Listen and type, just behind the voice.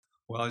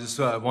Well, I just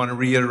want to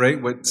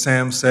reiterate what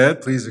Sam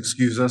said. Please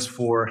excuse us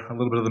for a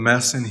little bit of the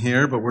mess in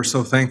here, but we're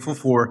so thankful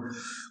for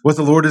what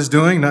the Lord is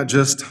doing, not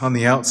just on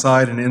the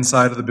outside and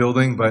inside of the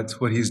building, but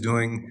what He's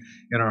doing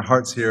in our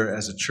hearts here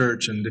as a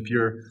church. And if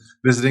you're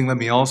visiting, let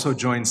me also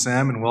join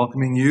Sam in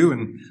welcoming you,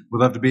 and we'd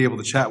love to be able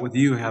to chat with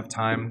you, have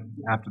time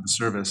after the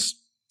service.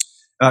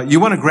 You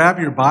want to grab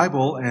your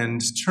Bible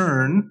and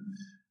turn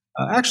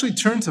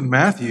to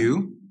Matthew,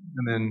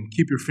 and then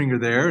keep your finger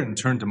there and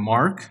turn to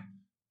Mark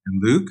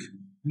and Luke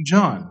and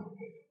John.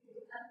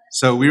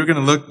 So we are going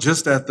to look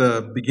just at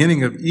the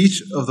beginning of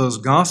each of those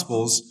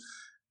Gospels.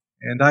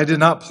 And I did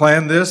not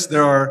plan this.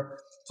 There are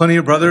plenty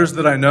of brothers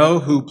that I know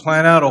who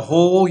plan out a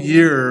whole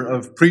year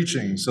of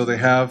preaching. So they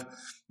have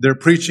their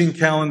preaching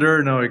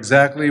calendar, know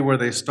exactly where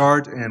they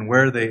start and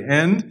where they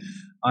end.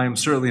 I am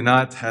certainly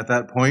not at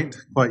that point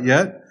quite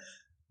yet.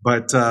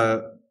 But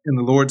in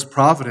the Lord's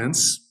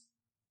providence,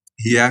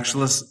 He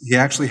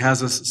actually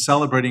has us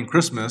celebrating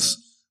Christmas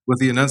with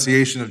the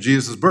Annunciation of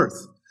Jesus'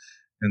 birth.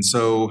 And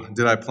so,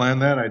 did I plan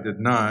that? I did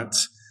not,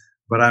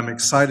 but I'm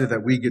excited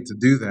that we get to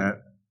do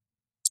that.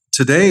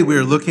 Today, we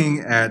are looking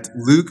at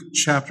Luke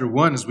chapter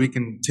 1 as we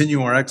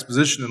continue our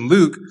exposition in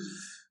Luke.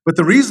 But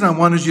the reason I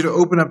wanted you to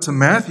open up to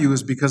Matthew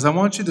is because I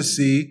want you to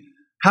see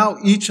how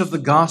each of the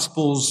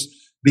Gospels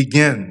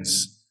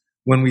begins.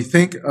 When we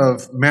think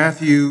of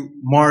Matthew,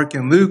 Mark,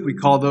 and Luke, we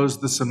call those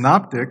the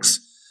synoptics.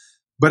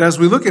 But as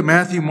we look at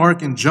Matthew,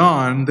 Mark, and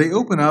John, they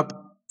open up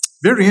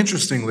very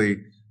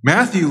interestingly.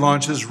 Matthew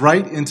launches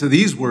right into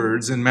these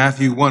words in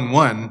Matthew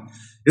 1:1.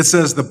 It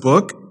says, "The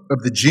book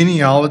of the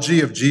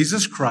genealogy of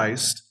Jesus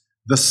Christ,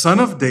 the son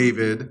of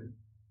David,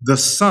 the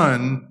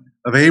son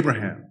of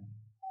Abraham."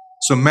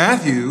 So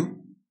Matthew,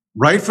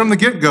 right from the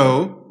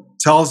get-go,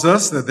 tells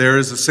us that there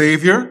is a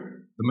Savior,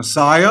 the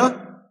Messiah,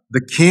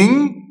 the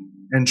King,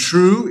 and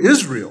true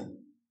Israel.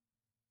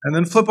 And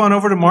then flip on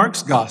over to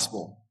Mark's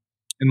Gospel.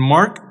 In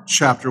Mark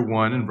chapter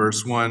 1 and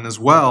verse 1 as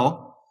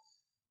well,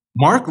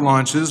 Mark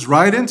launches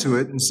right into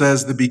it and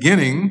says the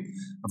beginning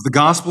of the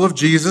gospel of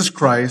Jesus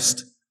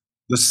Christ,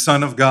 the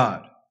Son of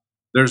God.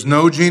 There's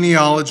no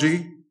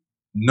genealogy,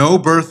 no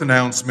birth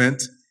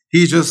announcement.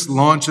 He just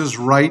launches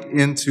right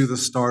into the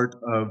start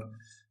of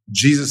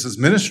Jesus'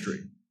 ministry.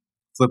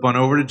 Flip on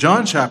over to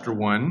John chapter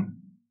 1,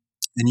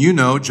 and you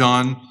know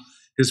John,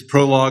 his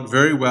prologue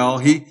very well.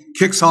 He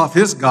kicks off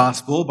his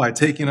gospel by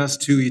taking us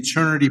to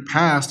eternity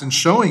past and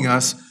showing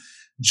us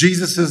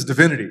Jesus'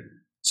 divinity.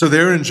 So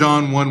there in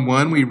John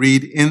 1:1, we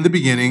read, "In the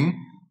beginning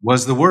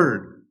was the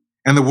Word,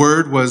 and the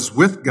Word was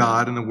with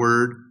God, and the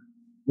Word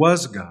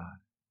was God."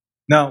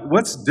 Now,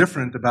 what's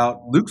different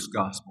about Luke's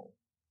gospel?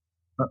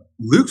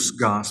 Luke's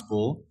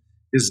gospel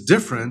is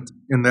different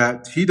in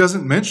that he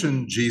doesn't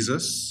mention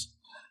Jesus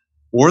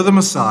or the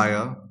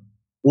Messiah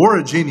or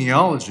a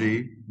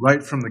genealogy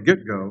right from the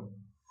get-go.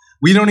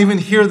 We don't even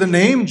hear the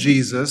name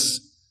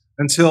Jesus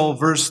until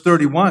verse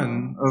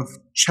 31 of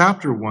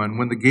chapter 1,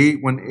 when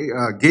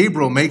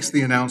Gabriel makes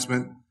the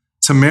announcement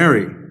to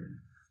Mary.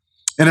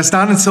 And it's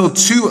not until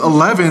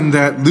 2:11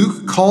 that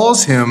Luke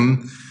calls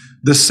him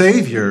the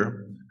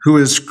Savior, who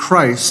is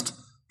Christ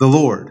the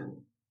Lord.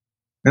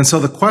 And so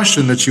the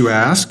question that you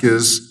ask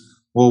is,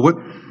 well,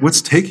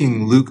 what's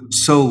taking Luke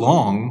so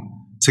long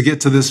to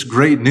get to this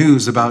great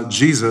news about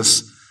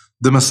Jesus,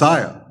 the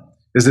Messiah?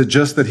 Is it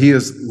just that he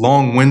is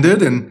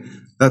long-winded? And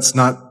that's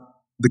not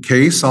the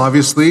case,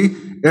 obviously.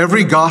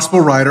 Every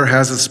gospel writer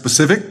has a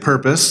specific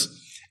purpose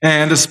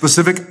and a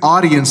specific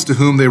audience to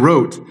whom they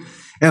wrote.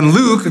 And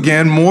Luke,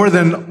 again, more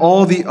than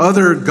all the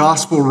other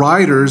gospel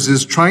writers,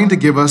 is trying to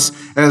give us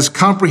as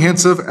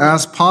comprehensive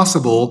as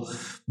possible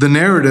the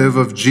narrative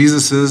of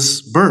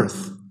Jesus'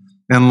 birth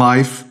and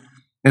life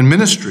and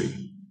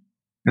ministry.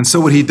 And so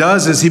what he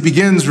does is he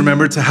begins,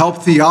 remember, to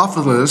help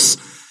Theophilus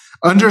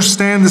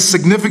understand the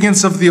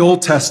significance of the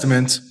Old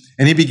Testament,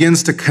 and he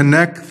begins to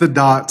connect the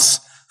dots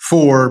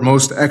for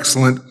most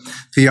excellent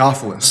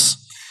Theophilus.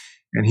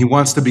 And he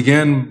wants to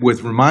begin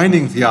with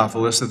reminding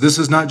Theophilus that this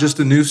is not just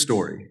a new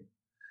story,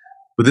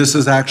 but this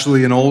is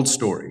actually an old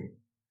story.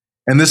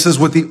 And this is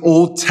what the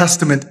Old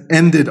Testament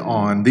ended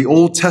on. The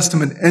Old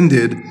Testament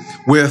ended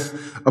with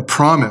a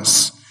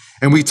promise.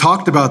 And we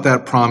talked about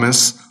that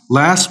promise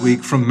last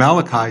week from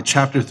Malachi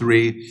chapter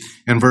 3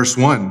 and verse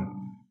 1.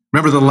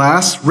 Remember, the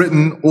last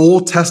written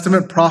Old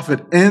Testament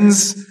prophet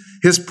ends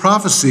his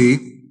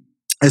prophecy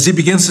as he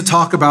begins to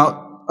talk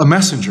about a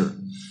messenger.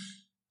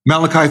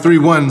 Malachi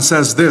 3:1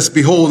 says this,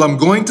 "Behold, I'm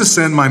going to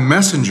send my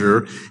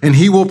messenger, and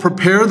he will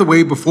prepare the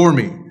way before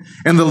me.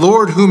 And the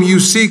Lord whom you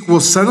seek will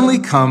suddenly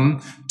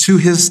come to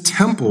his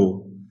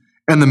temple,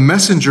 and the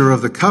messenger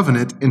of the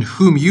covenant in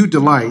whom you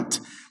delight,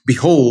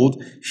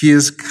 behold, he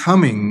is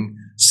coming,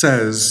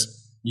 says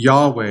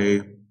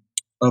Yahweh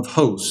of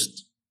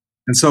hosts."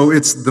 And so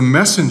it's the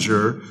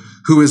messenger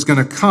who is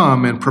going to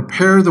come and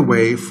prepare the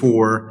way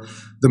for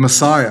the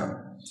Messiah.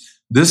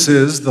 This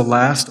is the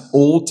last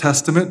Old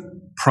Testament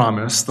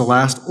promise, the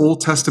last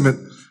Old Testament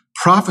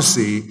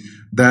prophecy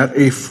that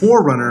a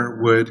forerunner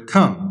would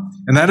come.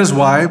 And that is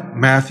why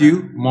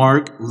Matthew,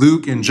 Mark,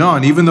 Luke, and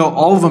John, even though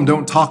all of them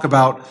don't talk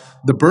about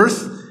the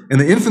birth in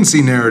the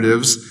infancy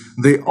narratives,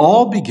 they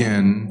all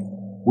begin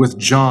with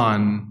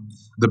John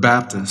the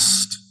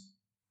Baptist.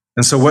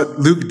 And so what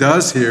Luke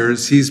does here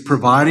is he's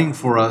providing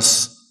for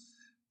us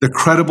the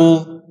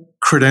credible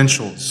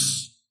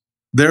credentials.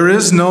 There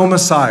is no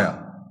Messiah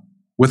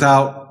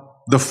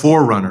without the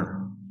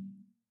forerunner.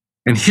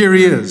 And here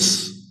he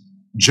is,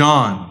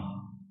 John.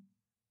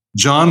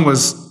 John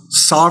was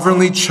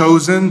sovereignly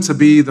chosen to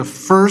be the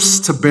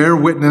first to bear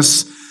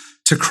witness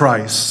to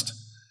Christ.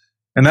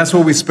 And that's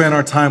what we spent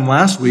our time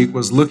last week,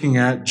 was looking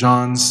at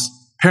John's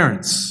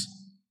parents.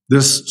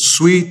 This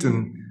sweet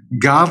and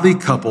godly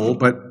couple,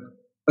 but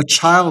a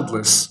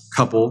childless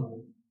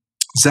couple,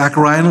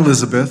 Zachariah and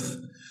Elizabeth.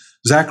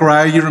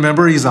 Zachariah, you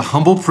remember, he's a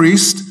humble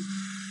priest.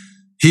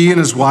 He and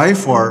his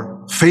wife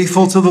are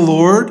faithful to the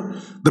Lord.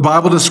 The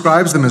Bible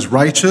describes them as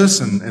righteous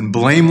and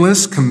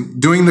blameless,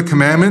 doing the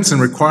commandments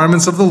and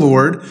requirements of the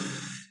Lord.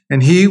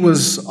 And he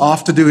was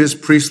off to do his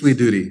priestly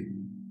duty.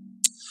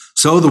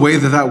 So the way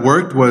that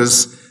worked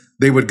was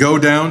they would go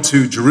down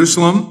to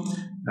Jerusalem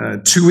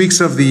 2 weeks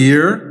of the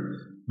year.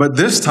 But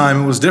this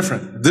time it was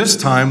different. This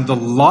time the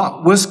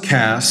lot was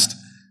cast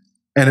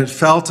and it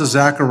fell to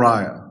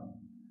Zechariah.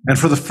 And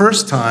for the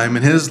first time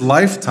in his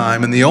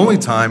lifetime, and the only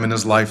time in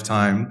his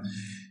lifetime,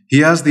 he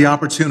has the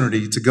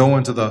opportunity to go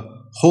into the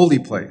holy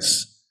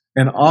place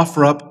and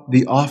offer up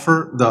the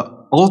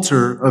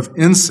altar of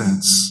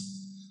incense.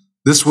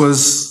 This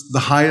was the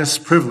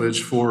highest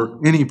privilege for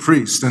any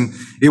priest. And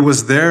it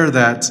was there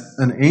that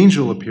an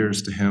angel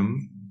appears to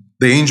him,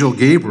 the angel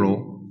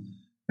Gabriel.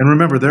 And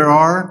remember, there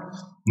are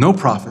no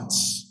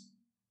prophets.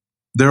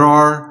 There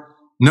are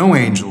no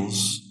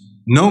angels,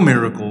 no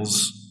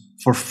miracles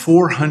for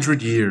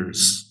 400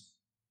 years.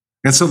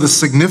 And so the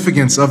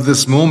significance of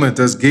this moment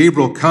as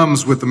Gabriel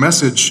comes with the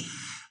message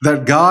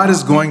that God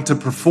is going to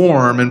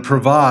perform and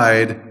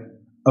provide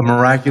a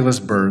miraculous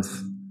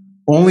birth,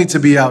 only to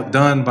be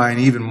outdone by an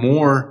even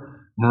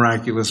more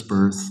miraculous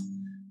birth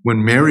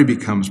when Mary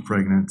becomes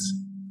pregnant.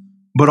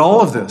 But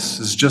all of this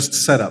is just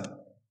set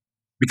up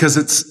because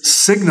it's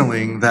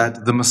signaling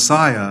that the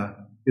Messiah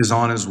is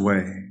on his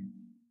way.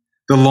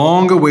 The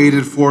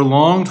long-awaited,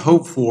 for-longed,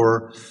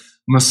 hoped-for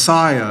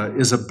Messiah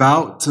is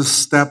about to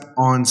step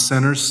on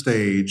center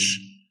stage.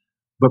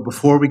 But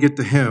before we get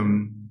to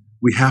him,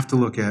 we have to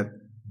look at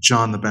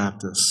John the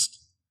Baptist.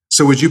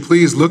 So would you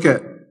please look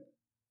at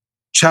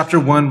chapter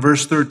 1,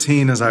 verse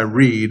 13 as I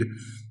read.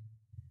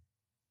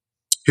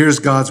 Here's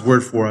God's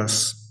word for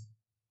us.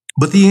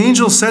 But the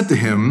angel said to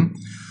him,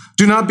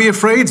 "Do not be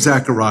afraid,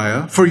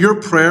 Zechariah, for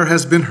your prayer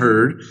has been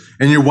heard,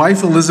 and your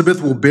wife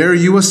Elizabeth will bear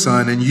you a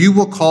son, and you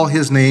will call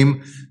his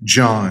name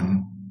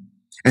John.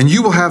 And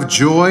you will have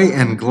joy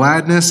and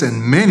gladness,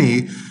 and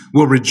many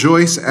will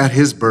rejoice at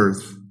his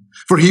birth.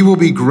 For he will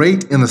be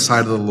great in the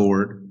sight of the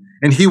Lord.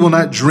 And he will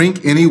not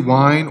drink any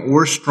wine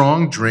or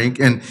strong drink,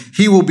 and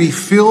he will be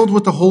filled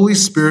with the Holy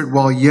Spirit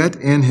while yet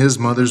in his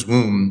mother's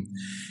womb.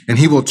 And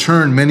he will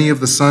turn many of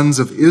the sons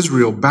of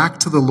Israel back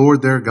to the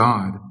Lord their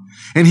God.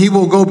 And he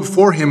will go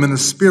before him in the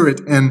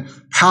spirit and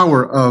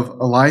power of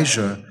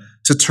Elijah,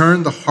 to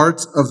turn the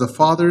hearts of the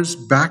fathers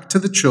back to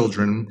the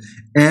children,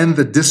 and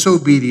the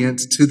disobedient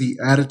to the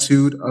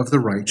attitude of the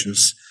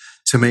righteous,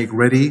 to make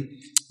ready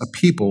a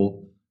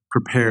people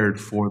prepared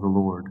for the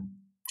Lord."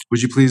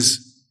 Would you please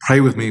pray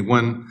with me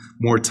one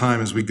more time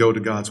as we go to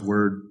God's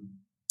word?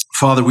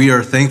 Father, we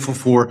are thankful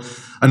for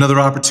another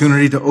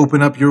opportunity to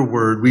open up your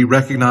word. We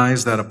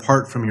recognize that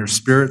apart from your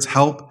Spirit's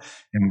help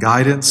and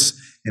guidance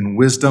and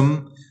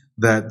wisdom,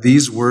 that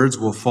these words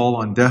will fall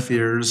on deaf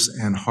ears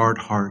and hard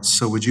hearts.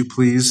 So would you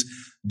please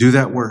do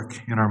that work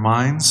in our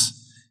minds,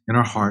 in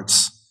our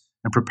hearts,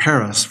 and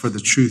prepare us for the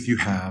truth you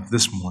have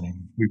this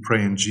morning. We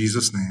pray in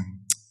Jesus' name.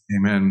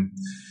 Amen.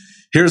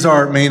 Here's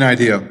our main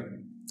idea.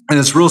 And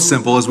it's real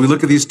simple. As we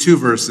look at these two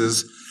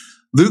verses,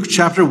 Luke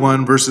chapter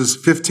 1, verses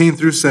 15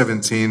 through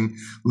 17,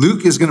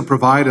 Luke is going to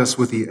provide us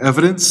with the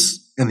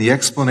evidence and the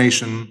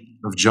explanation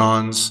of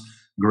John's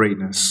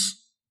greatness.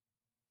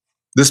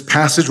 This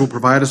passage will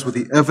provide us with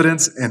the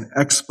evidence and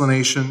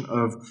explanation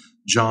of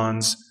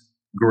John's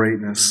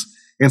greatness.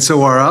 And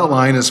so our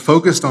outline is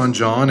focused on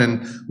John,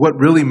 and what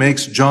really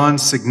makes John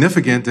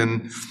significant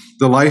in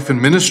the life and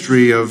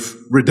ministry of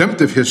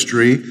redemptive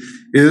history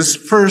is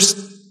first,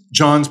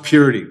 John's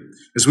purity.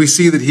 As we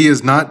see that he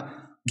is not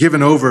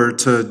given over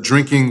to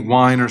drinking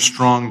wine or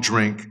strong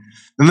drink.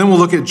 And then we'll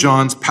look at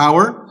John's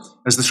power,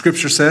 as the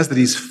scripture says that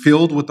he's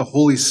filled with the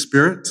Holy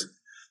Spirit.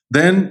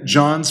 Then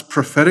John's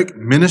prophetic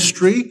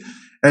ministry,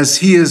 as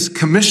he is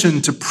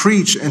commissioned to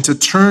preach and to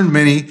turn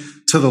many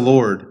to the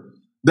Lord.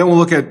 Then we'll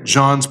look at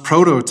John's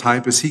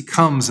prototype as he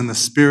comes in the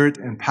spirit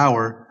and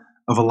power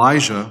of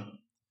Elijah.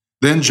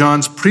 Then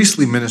John's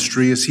priestly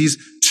ministry as he's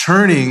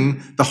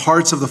turning the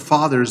hearts of the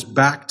fathers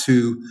back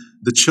to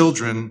the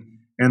children.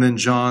 And then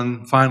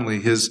John, finally,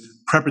 his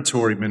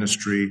preparatory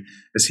ministry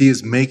as he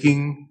is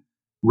making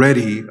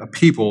ready a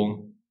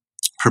people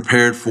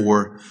prepared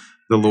for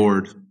the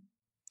Lord.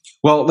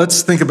 Well,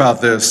 let's think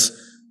about this.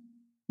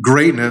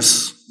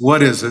 Greatness,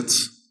 what is it?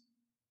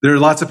 There are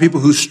lots of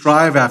people who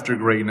strive after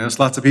greatness,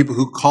 lots of people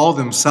who call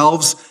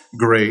themselves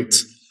great.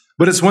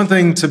 But it's one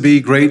thing to be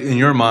great in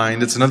your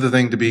mind. It's another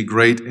thing to be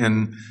great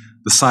in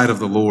the sight of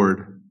the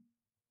Lord.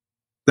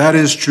 That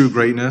is true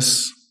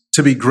greatness,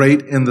 to be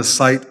great in the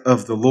sight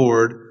of the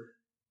Lord.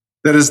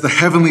 That is the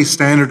heavenly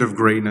standard of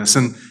greatness.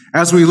 And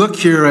as we look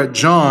here at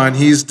John,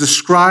 he's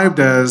described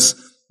as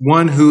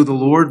one who the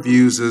Lord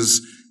views as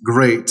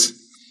great.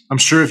 I'm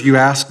sure if you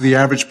ask the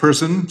average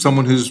person,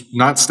 someone who's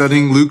not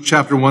studying Luke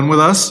chapter 1 with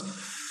us,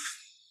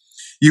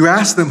 you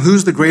ask them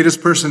who's the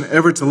greatest person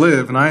ever to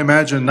live, and I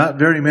imagine not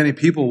very many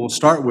people will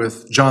start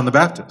with John the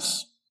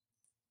Baptist.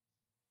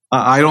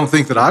 I don't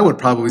think that I would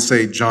probably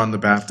say John the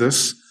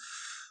Baptist,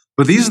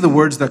 but these are the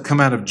words that come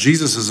out of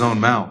Jesus' own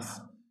mouth.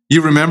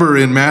 You remember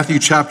in Matthew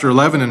chapter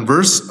 11 and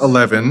verse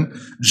 11,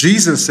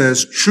 Jesus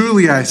says,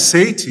 "Truly I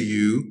say to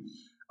you,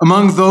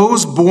 among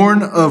those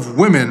born of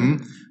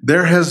women,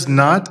 there has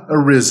not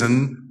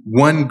arisen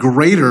one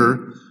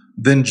greater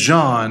than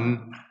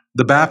John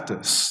the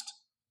Baptist."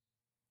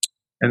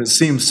 And it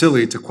seems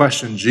silly to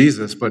question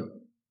Jesus, but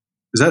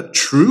is that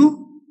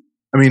true?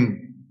 I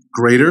mean,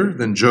 greater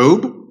than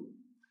Job,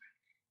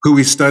 who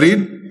we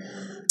studied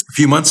a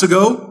few months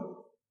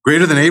ago?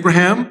 Greater than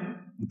Abraham,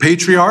 the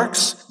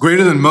patriarchs?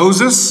 Greater than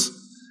Moses?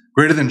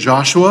 Greater than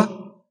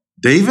Joshua?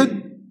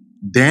 David?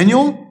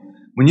 Daniel?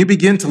 When you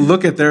begin to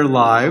look at their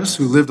lives,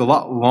 who lived a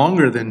lot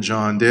longer than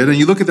John did, and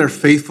you look at their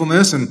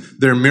faithfulness and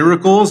their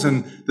miracles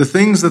and the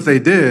things that they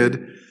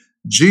did,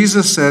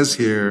 Jesus says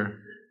here,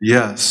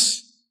 yes,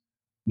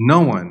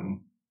 no one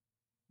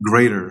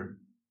greater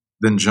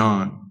than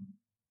John.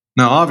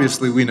 Now,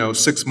 obviously, we know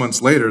 6 months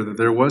later that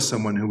there was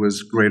someone who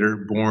was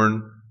greater,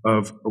 born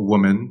of a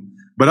woman.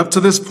 But up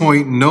to this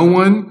point, no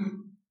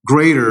one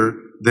greater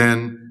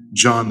than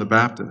John the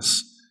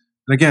Baptist.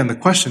 And again, the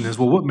question is,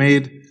 well, what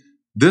made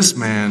this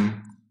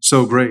man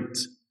so great?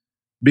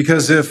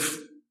 Because if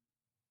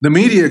the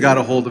media got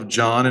a hold of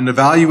John and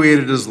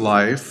evaluated his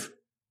life,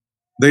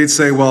 they'd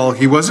say, well,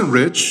 he wasn't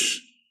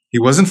rich, he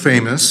wasn't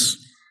famous,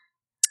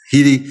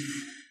 he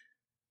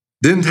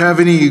didn't have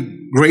any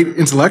great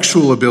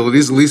intellectual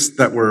abilities, at least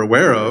that we're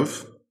aware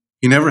of.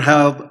 He never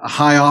held a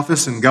high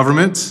office in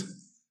government.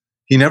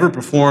 He never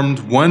performed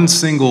one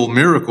single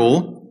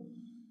miracle.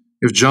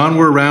 If John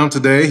were around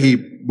today,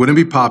 he wouldn't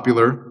be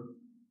popular.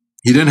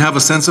 He didn't have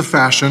a sense of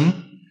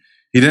fashion.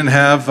 He didn't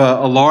have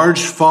a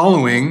large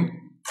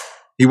following.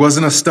 He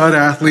wasn't a stud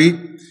athlete.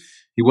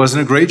 He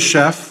wasn't a great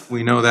chef.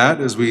 We know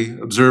that as we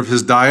observe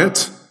his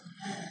diet.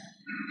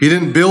 He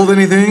didn't build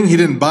anything. He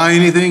didn't buy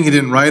anything. He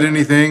didn't write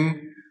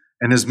anything.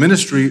 And his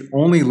ministry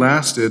only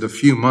lasted a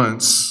few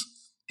months.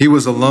 He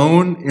was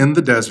alone in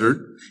the desert.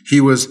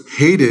 He was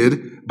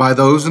hated by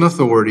those in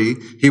authority.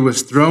 He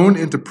was thrown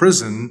into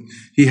prison.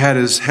 He had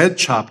his head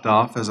chopped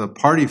off as a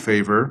party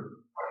favor.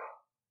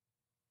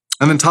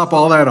 And then top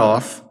all that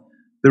off,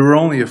 there were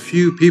only a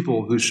few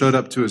people who showed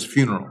up to his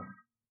funeral.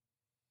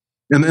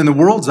 In the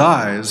world's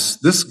eyes,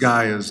 this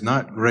guy is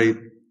not great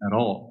at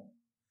all.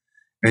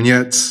 And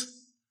yet,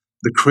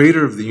 the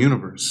creator of the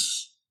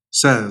universe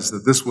says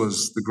that this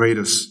was the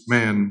greatest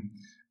man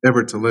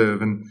ever to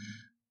live. And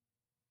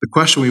the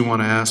question we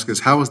want to ask is,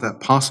 how is that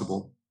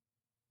possible?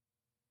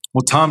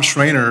 Well, Tom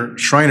Schreiner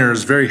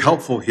is very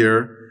helpful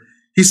here.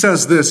 He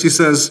says this, he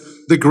says,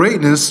 the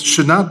greatness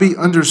should not be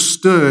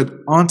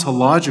understood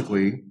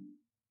ontologically,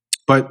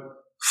 but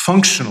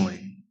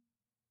functionally.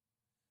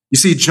 You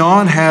see,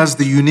 John has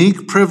the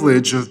unique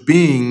privilege of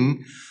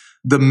being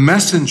the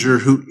messenger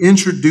who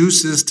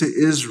introduces to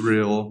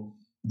Israel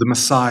the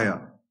Messiah,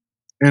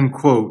 end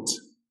quote.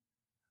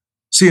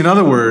 See, in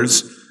other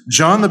words,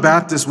 John the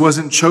Baptist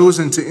wasn't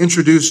chosen to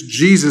introduce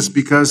Jesus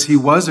because he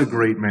was a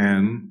great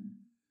man.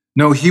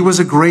 No, he was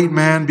a great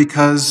man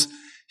because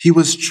he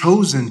was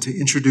chosen to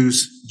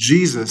introduce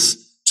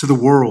Jesus to the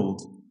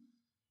world.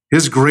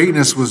 His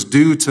greatness was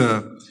due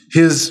to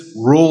his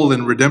role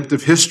in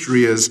redemptive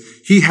history as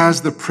he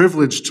has the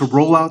privilege to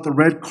roll out the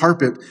red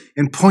carpet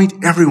and point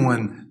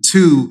everyone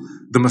to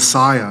the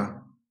Messiah.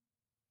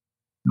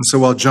 And so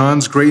while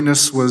John's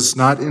greatness was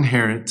not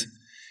inherent,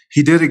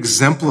 he did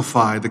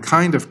exemplify the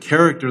kind of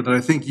character that I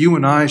think you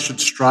and I should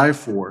strive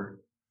for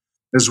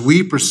as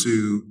we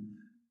pursue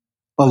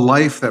a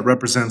life that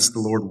represents the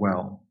Lord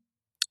well.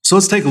 So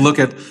let's take a look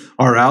at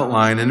our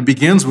outline, and it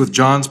begins with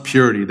John's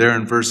purity there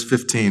in verse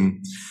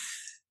 15.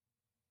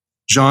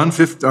 Luke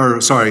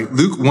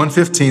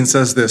 1:15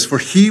 says this, "For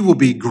he will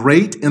be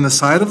great in the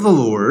sight of the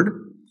Lord,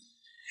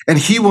 and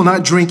he will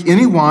not drink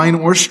any wine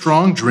or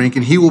strong drink,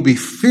 and he will be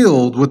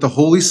filled with the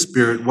Holy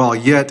Spirit while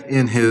yet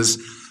in his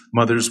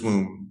mother's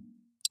womb."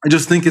 I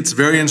just think it's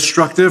very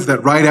instructive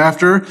that right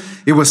after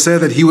it was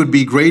said that he would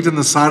be great in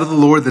the sight of the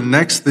Lord, the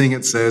next thing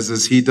it says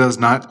is he does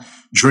not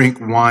drink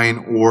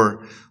wine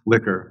or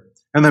liquor.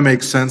 And that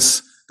makes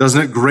sense,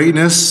 doesn't it?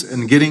 Greatness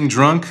and getting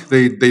drunk,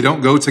 they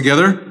don't go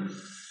together.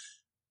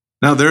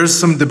 Now, there's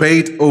some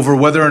debate over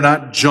whether or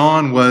not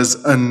John was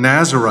a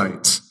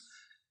Nazirite.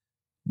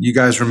 You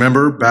guys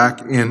remember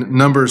back in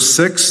Numbers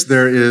 6,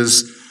 there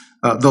is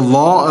the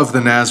law of the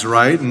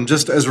Nazirite. And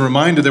just as a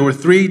reminder, there were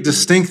three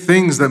distinct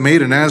things that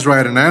made a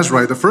Nazirite a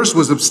Nazirite. The first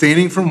was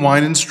abstaining from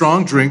wine and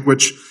strong drink,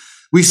 which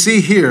we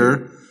see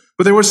here,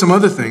 but there were some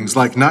other things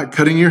like not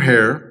cutting your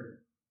hair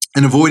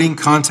and avoiding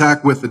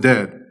contact with the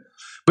dead.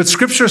 But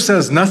Scripture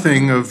says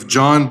nothing of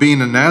John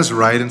being a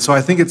Nazirite, and so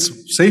I think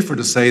it's safer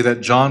to say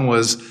that John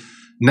was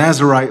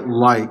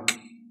Nazirite-like.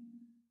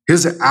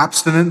 His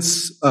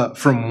abstinence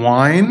from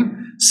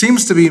wine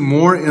seems to be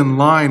more in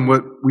line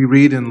what we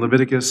read in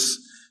Leviticus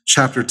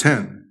chapter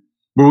 10,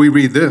 where we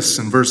read this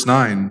in verse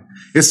 9.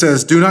 It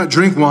says, "Do not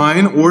drink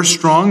wine or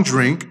strong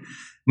drink,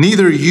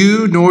 neither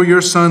you nor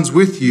your sons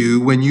with you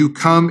when you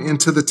come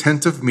into the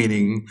tent of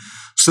meeting,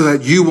 so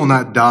that you will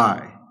not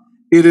die.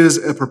 It is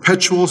a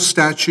perpetual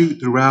statute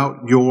throughout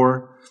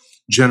your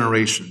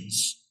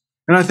generations."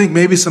 And I think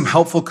maybe some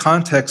helpful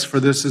context for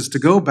this is to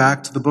go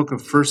back to the book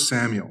of 1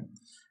 Samuel.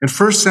 In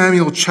 1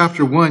 Samuel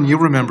chapter 1, you'll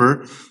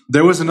remember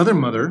there was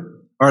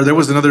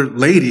another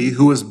lady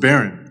who was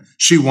barren.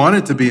 She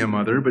wanted to be a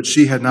mother, but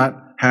she had not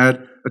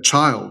had a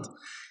child.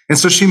 And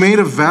so she made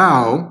a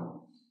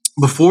vow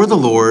before the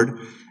Lord,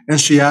 and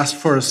she asked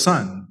for a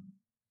son.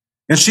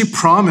 And she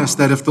promised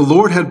that if the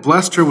Lord had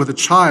blessed her with a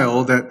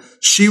child, that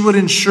she would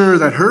ensure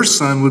that her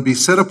son would be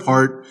set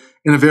apart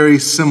in a very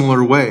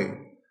similar way.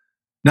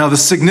 Now, the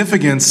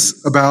significance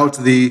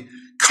about the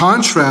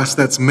contrast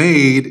that's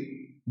made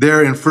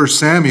there in 1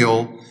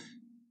 Samuel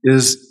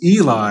is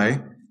Eli,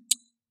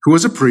 who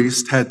was a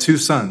priest, had two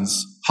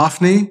sons,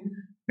 Hophni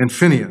and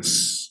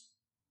Phinehas.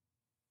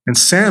 And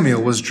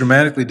Samuel was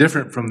dramatically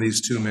different from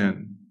these two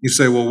men. You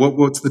say, well,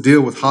 what's the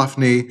deal with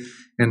Hophni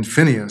and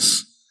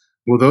Phinehas?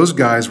 Well, those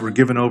guys were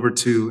given over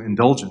to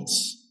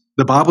indulgence.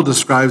 The Bible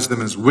describes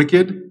them as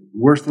wicked,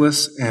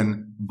 worthless,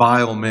 and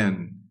vile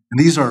men. And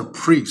these are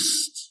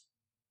priests.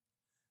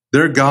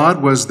 Their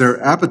God was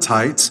their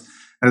appetite,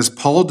 as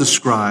Paul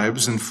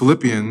describes in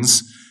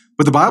Philippians.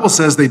 But the Bible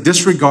says they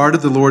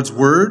disregarded the Lord's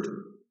word.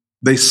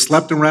 They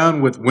slept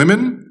around with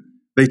women.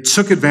 They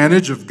took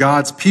advantage of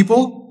God's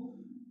people.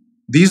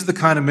 These are the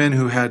kind of men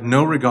who had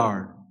no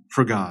regard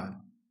for God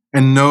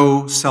and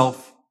no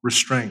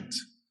self-restraint.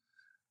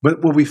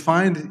 But what we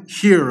find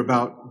here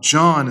about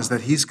John is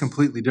that he's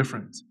completely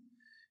different.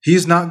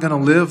 He's not going to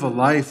live a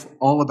life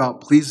all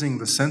about pleasing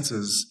the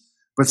senses,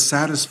 but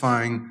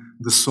satisfying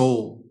the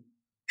soul.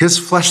 His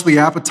fleshly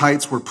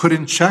appetites were put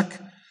in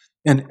check,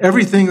 and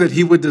everything that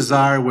he would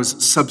desire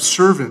was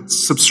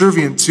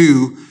subservient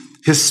to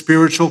his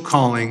spiritual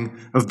calling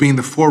of being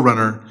the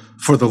forerunner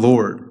for the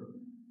Lord.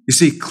 You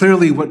see,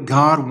 clearly what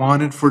God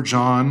wanted for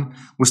John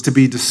was to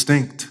be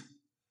distinct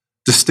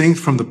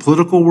from the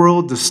political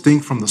world,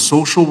 distinct from the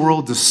social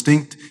world,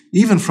 distinct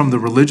even from the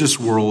religious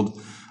world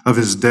of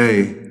his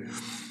day.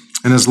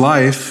 And his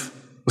life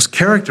was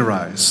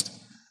characterized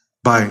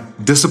by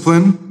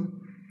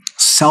discipline,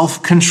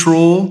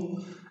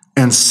 self-control,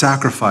 and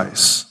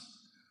sacrifice.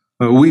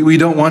 We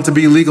don't want to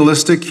be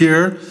legalistic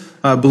here,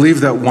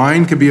 believe that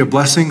wine could be a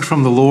blessing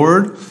from the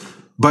Lord,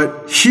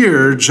 but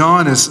here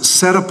John is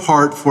set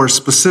apart for a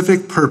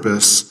specific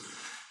purpose.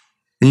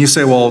 And you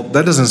say, well,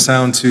 that doesn't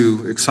sound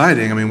too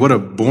exciting. I mean, what a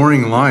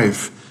boring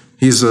life.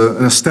 He's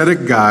an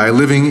aesthetic guy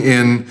living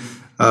in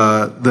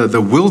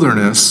the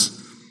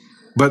wilderness.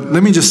 But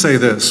let me just say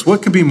this.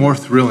 What could be more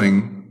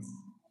thrilling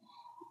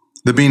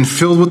than being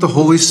filled with the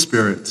Holy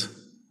Spirit,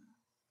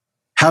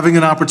 having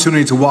an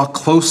opportunity to walk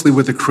closely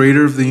with the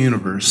Creator of the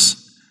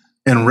universe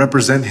and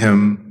represent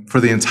Him for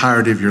the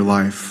entirety of your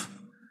life?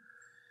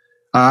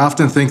 I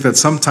often think that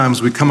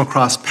sometimes we come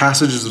across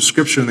passages of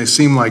Scripture and they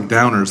seem like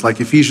downers,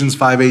 like Ephesians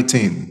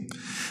 5:18.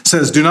 It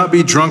says, "Do not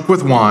be drunk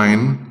with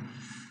wine,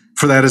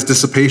 for that is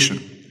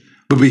dissipation,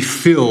 but be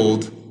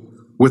filled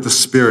with the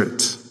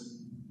Spirit."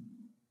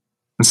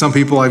 And some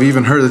people I've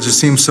even heard that just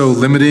seems so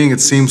limiting, it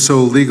seems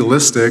so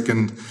legalistic,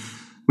 and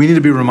we need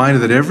to be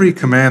reminded that every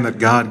command that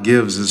God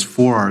gives is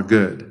for our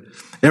good.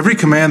 Every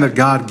command that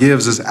God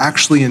gives is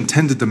actually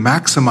intended to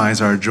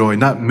maximize our joy,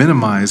 not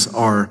minimize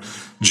our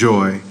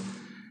joy.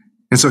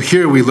 And so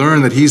here we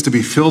learn that he's to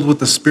be filled with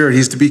the Spirit.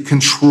 He's to be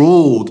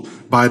controlled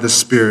by the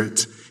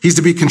Spirit. He's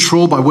to be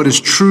controlled by what is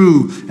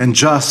true and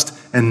just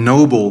and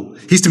noble.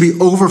 He's to be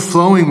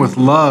overflowing with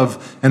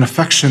love and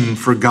affection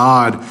for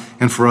God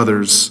and for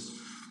others.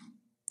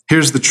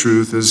 Here's the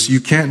truth, is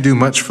you can't do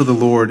much for the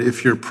Lord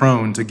if you're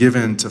prone to give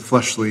in to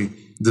fleshly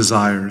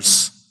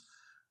desires.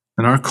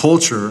 In our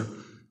culture,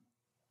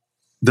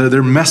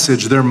 their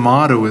message, their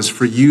motto is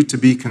for you to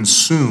be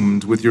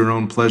consumed with your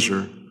own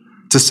pleasure,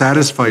 to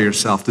satisfy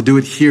yourself, to do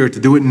it here, to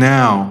do it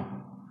now,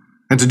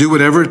 and to do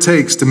whatever it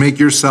takes to make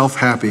yourself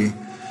happy.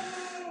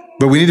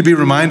 But we need to be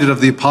reminded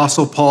of the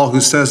Apostle Paul, who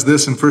says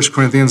this in 1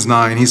 Corinthians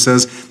 9. He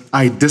says,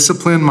 "I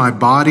discipline my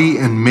body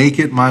and make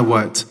it my"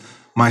 what?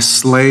 "My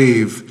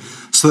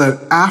slave, so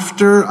that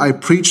after I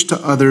preach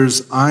to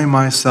others, I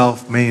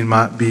myself may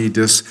not be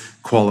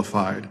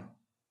disqualified."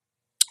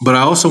 But I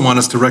also want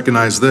us to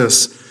recognize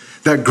this,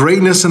 that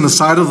greatness in the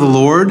sight of the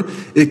Lord,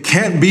 it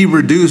can't be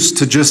reduced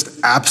to just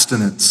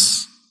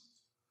abstinence.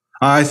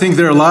 I think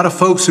there are a lot of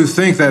folks who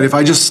think that if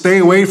I just stay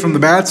away from the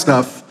bad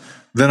stuff,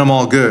 then I'm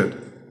all good.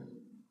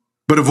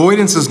 But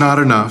avoidance is not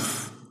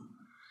enough.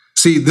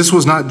 See, this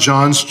was not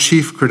John's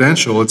chief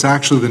credential. It's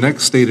actually the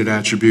next stated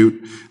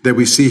attribute that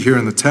we see here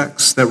in the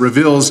text that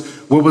reveals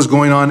what was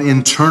going on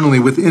internally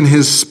within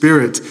his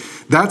spirit.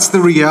 That's the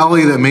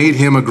reality that made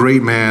him a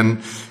great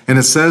man. And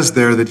it says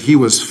there that he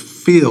was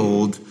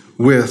filled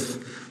with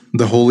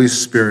the Holy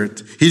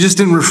Spirit. He just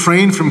didn't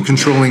refrain from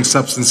controlling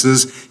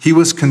substances. He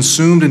was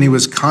consumed and he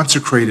was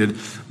consecrated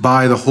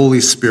by the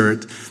Holy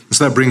Spirit.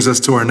 So that brings us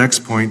to our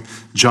next point,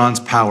 John's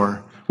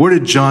power. Where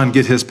did John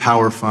get his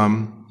power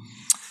from?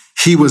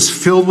 He was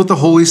filled with the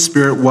Holy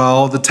Spirit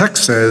while the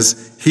text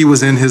says he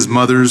was in his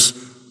mother's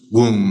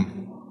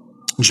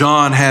womb.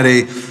 John had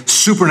a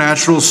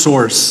supernatural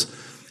source.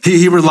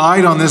 He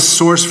relied on this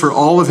source for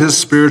all of his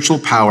spiritual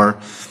power.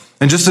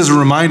 And just as a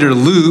reminder,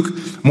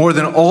 Luke, more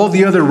than all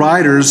the other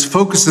writers,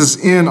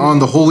 focuses in on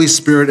the Holy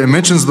Spirit and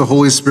mentions the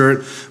Holy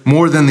Spirit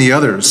more than the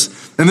others.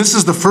 And this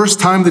is the first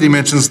time that he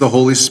mentions the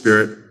Holy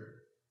Spirit.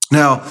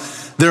 Now,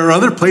 there are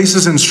other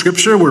places in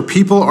Scripture where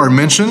people are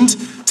mentioned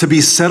to be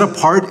set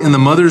apart in the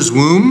mother's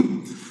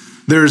womb.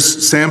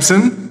 There's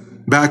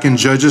Samson back in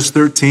Judges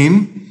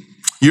 13.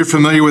 You're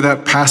familiar with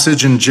that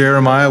passage in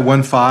Jeremiah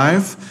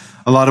 1:5.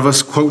 A lot of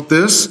us quote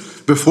this.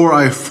 Before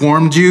I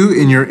formed you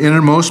in your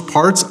innermost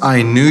parts,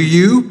 I knew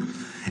you.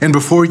 And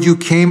before you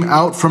came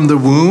out from the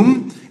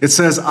womb, it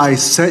says, I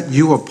set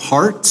you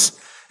apart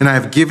and I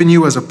have given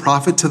you as a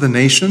prophet to the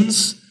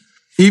nations.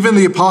 Even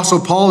the Apostle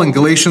Paul in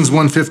Galatians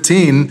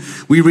 1:15,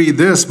 we read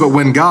this, but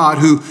when God,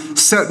 who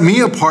set me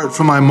apart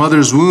from my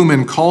mother's womb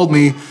and called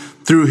me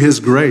through his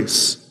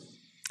grace.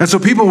 And so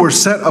people were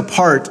set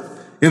apart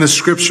in the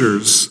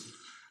Scriptures.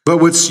 But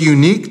what's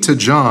unique to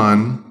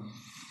John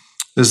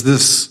is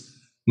this: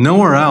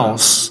 nowhere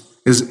else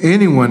is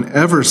anyone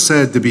ever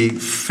said to be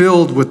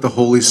filled with the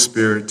Holy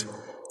Spirit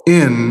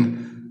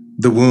in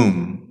the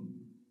womb.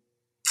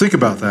 Think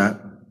about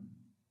that.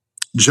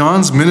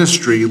 John's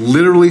ministry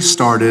literally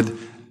started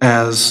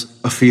as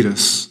a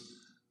fetus,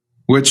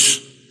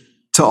 which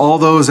to all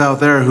those out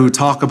there who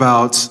talk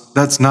about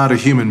that's not a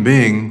human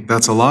being,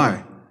 that's a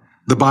lie.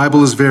 The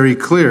Bible is very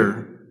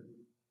clear.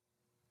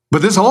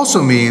 But this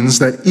also means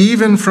that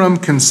even from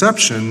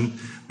conception,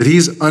 that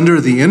he's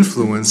under the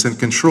influence and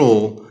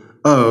control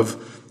of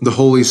the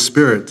Holy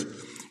Spirit.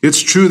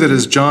 It's true that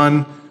as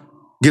John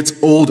gets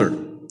older,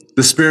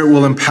 the Spirit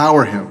will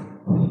empower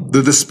him,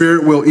 that the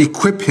Spirit will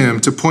equip him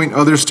to point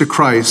others to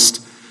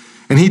Christ.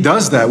 And he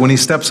does that when he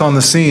steps on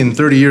the scene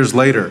 30 years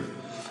later.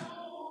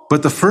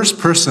 But the first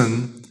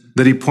person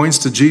that he points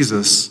to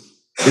Jesus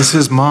is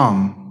his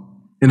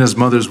mom in his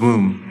mother's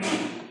womb.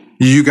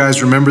 You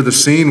guys remember the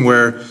scene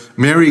where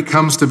Mary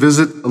comes to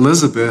visit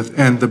Elizabeth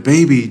and the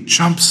baby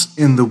jumps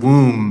in the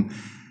womb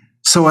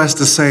so as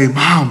to say,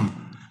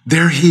 Mom,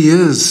 there he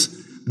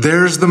is.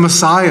 There's the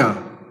Messiah.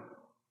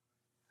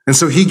 And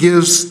so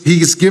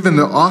he's given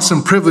the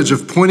awesome privilege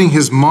of pointing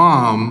his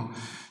mom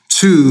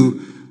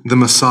to the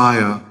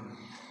Messiah.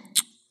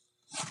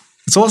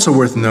 It's also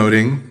worth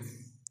noting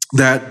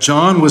that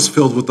John was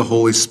filled with the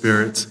Holy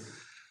Spirit,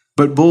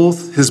 but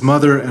both his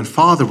mother and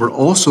father were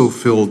also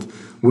filled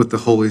with the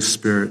Holy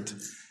Spirit.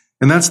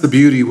 And that's the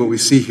beauty of what we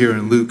see here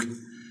in Luke,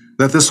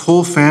 that this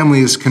whole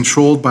family is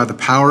controlled by the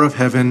power of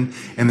heaven,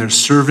 and they're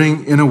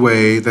serving in a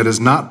way that is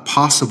not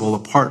possible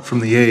apart from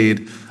the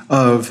aid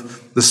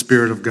of the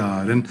Spirit of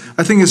God. And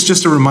I think it's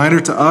just a reminder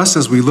to us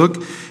as we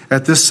look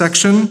at this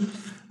section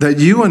that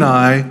you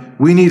and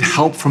we need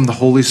help from the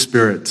Holy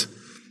Spirit.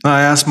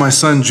 I asked my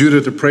son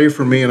Judah to pray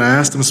for me, and I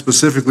asked him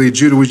specifically,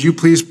 Judah, would you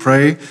please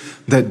pray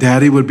that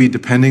Daddy would be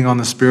depending on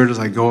the Spirit as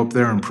I go up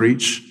there and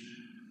preach?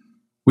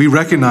 We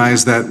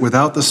recognize that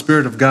without the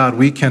Spirit of God,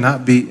 we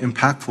cannot be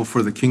impactful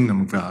for the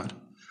kingdom of God.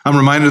 I'm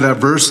reminded of that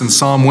verse in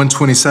Psalm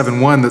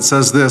 127:1 that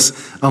says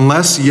this,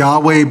 unless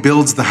Yahweh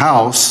builds the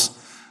house,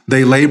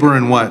 they labor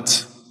in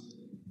what?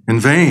 In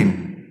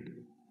vain.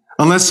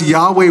 Unless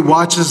Yahweh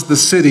watches the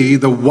city,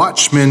 the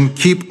watchmen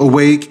keep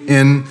awake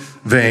in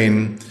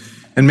vain.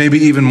 And maybe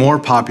even more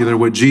popular,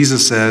 what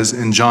Jesus says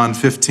in John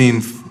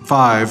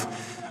 15:5,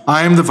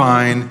 I am the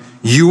vine,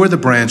 you are the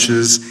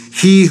branches.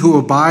 He who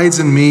abides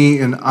in me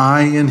and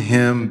I in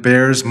him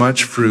bears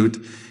much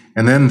fruit.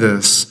 And then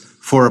this,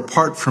 for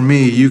apart from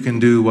me, you can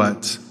do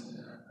what?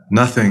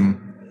 Nothing.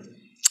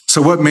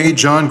 So what made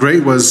John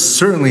great was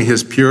certainly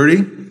his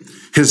purity,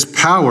 his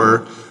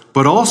power,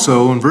 but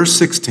also in verse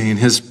 16,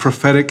 his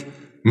prophetic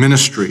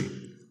ministry.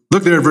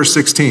 Look there at verse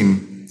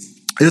 16.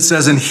 It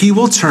says, and he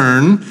will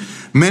turn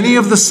many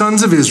of the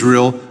sons of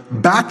Israel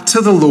back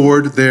to the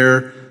Lord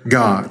their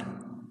God.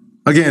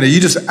 Again, you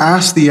just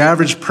ask the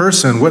average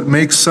person what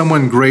makes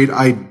someone great,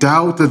 I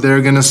doubt that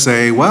they're going to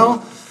say,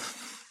 well,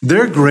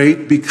 they're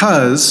great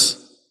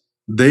because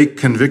they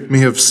convict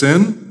me of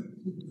sin,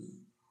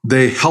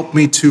 they help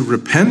me to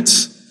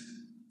repent,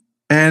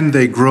 and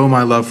they grow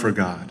my love for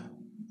God.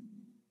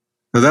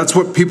 Now, that's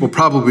what people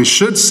probably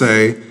should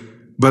say,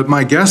 but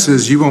my guess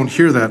is you won't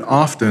hear that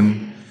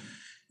often.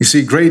 You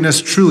see,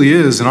 greatness truly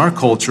is in our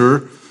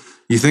culture.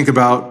 You think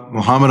about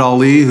Muhammad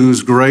Ali,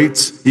 who's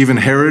great, even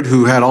Herod,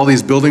 who had all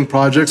these building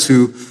projects,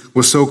 who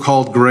was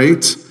so-called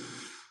great.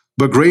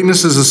 But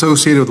greatness is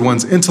associated with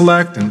one's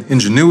intellect and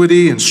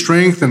ingenuity and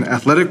strength and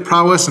athletic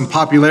prowess and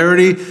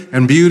popularity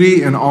and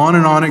beauty, and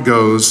on it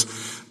goes.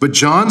 But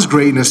John's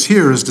greatness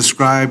here is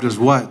described as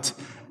what?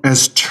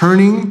 As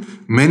turning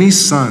many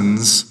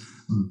sons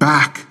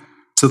back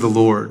to the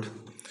Lord.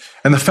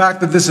 And the fact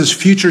that this is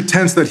future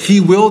tense, that he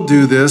will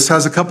do this,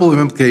 has a couple of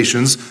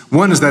implications.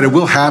 One is that it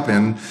will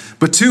happen,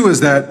 but two is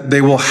that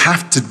they will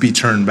have to be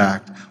turned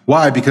back.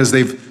 Why? Because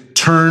they've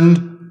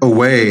turned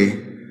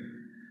away.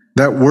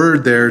 That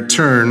word there,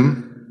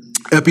 turn,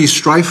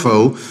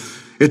 epistrypho,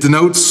 it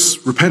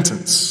denotes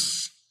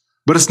repentance.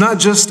 But it's not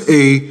just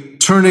a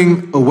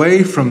turning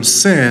away from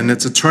sin,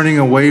 it's a turning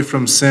away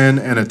from sin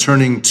and a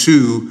turning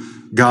to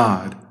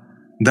God.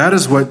 That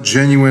is what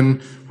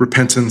genuine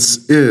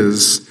repentance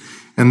is.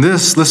 And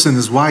this, listen,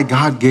 is why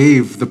God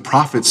gave the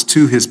prophets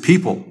to his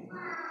people,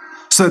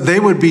 so that they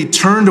would be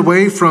turned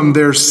away from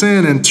their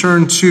sin and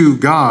turn to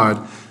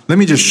God. Let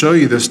me just show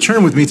you this.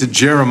 Turn with me to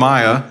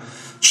Jeremiah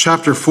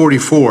chapter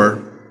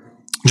 44.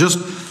 Just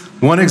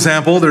one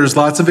example. There's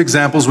lots of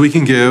examples we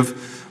can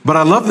give, but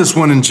I love this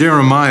one in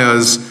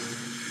Jeremiah's.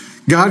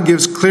 God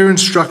gives clear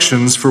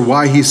instructions for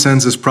why he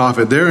sends his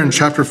prophet. There in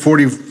chapter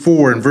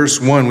 44 and verse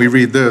 1, we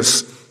read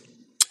this.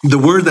 The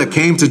word that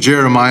came to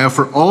Jeremiah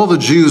for all the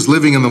Jews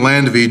living in the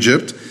land of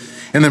Egypt.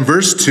 And then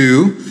verse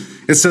 2,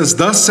 it says,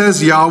 Thus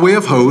says Yahweh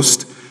of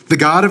hosts, the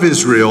God of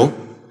Israel,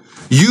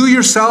 you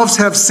yourselves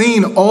have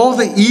seen all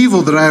the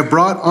evil that I have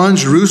brought on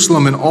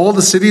Jerusalem and all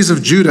the cities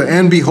of Judah,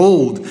 and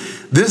behold,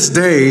 this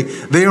day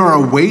they are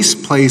a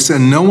waste place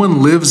and no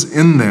one lives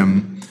in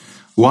them.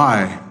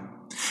 Why?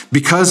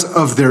 Because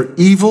of their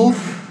evil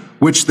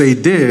which they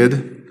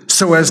did,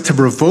 so as to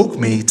provoke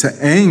me to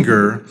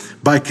anger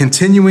by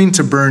continuing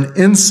to burn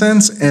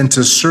incense and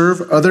to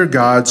serve other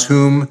gods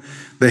whom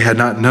they had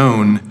not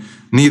known,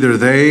 neither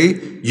they,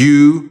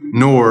 you,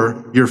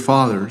 nor your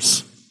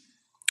fathers.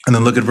 And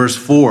then look at verse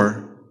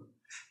 4.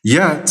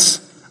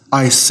 Yet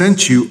I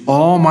sent you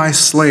all my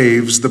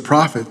slaves, the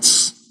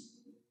prophets,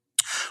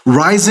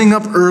 rising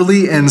up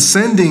early and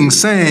sending,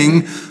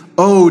 saying,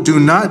 Oh, do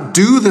not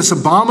do this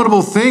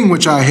abominable thing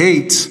which I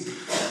hate.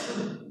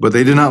 But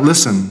they did not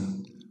listen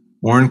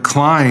or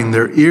incline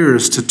their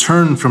ears to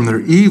turn from their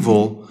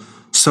evil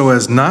so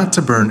as not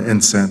to burn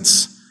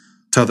incense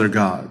to other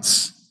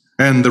gods.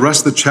 And the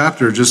rest of the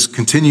chapter just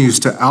continues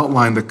to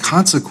outline the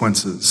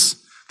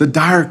consequences, the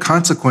dire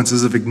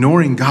consequences of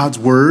ignoring God's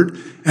word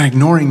and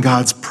ignoring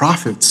God's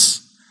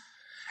prophets.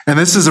 And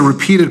this is a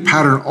repeated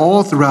pattern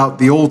all throughout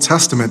the Old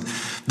Testament,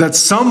 that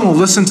some will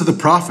listen to the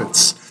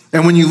prophets.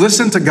 And when you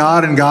listen to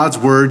God and God's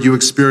word, you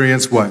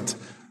experience what?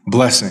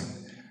 Blessing.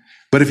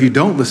 But if you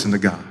don't listen to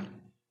God,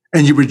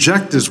 and you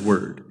reject his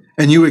word,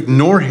 and you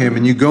ignore him,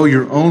 and you go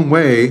your own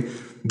way,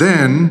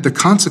 then the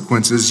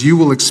consequences, you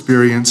will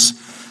experience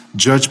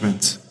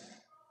judgment.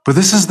 But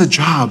this is the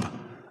job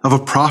of a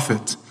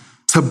prophet,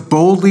 to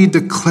boldly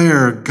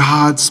declare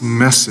God's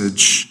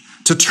message,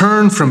 to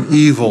turn from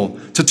evil,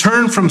 to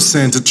turn from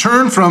sin, to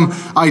turn from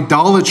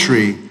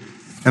idolatry.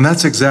 And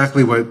that's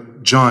exactly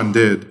what John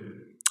did.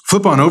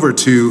 Flip on over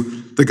to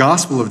the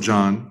Gospel of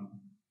John,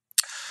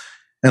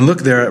 and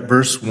look there at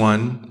verse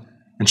 1.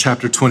 In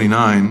chapter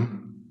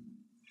 29,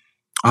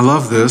 I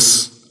love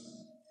this.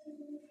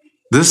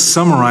 This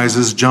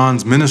summarizes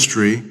John's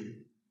ministry.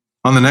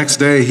 On the next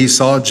day, he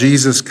saw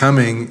Jesus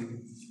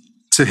coming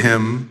to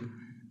him,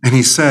 and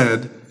he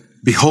said,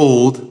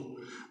 Behold,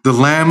 the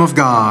Lamb of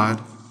God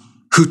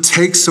who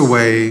takes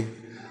away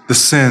the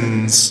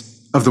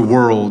sins of the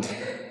world.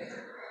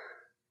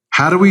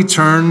 How do we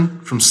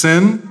turn from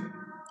sin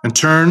and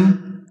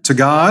turn to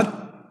God?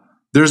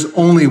 There's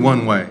only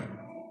one way.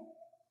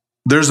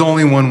 There's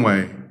only one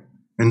way,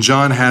 and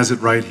John has it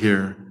right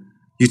here.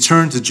 You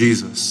turn to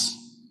Jesus.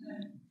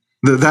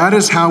 That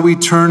is how we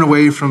turn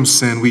away from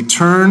sin. We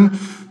turn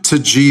to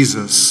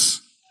Jesus.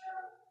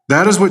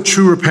 That is what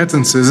true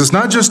repentance is. It's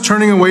not just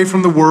turning away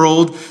from the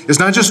world. It's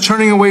not just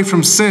turning away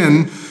from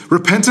sin.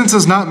 Repentance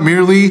is not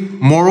merely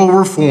moral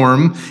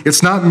reform.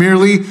 It's not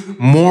merely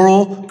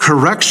moral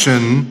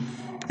correction.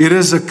 It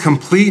is a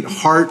complete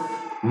heart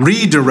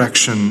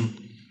redirection.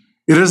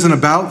 It is an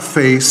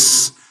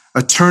about-face,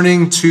 a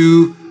turning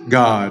to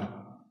God.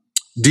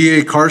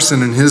 D.A.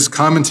 Carson, in his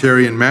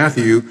commentary in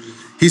Matthew,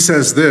 he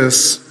says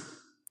this: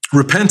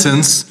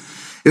 repentance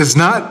is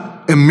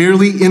not a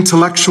merely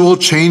intellectual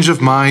change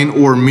of mind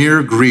or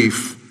mere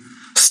grief,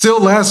 still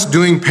less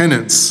doing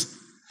penance,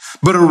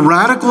 but a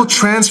radical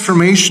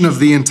transformation of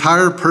the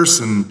entire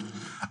person,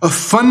 a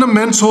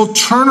fundamental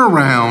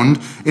turnaround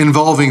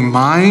involving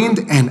mind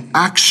and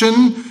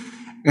action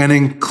and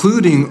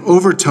including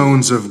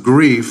overtones of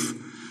grief,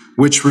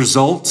 which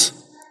result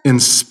in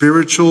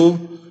spiritual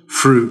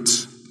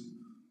fruit.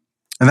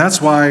 And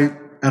that's why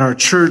at our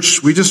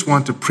church, we just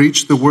want to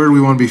preach the word.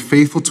 We want to be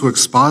faithful to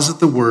exposit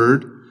the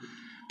word,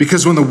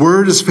 because when the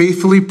word is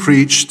faithfully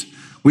preached,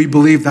 we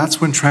believe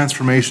that's when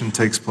transformation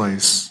takes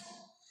place.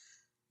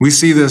 We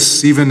see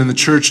this even in the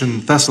church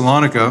in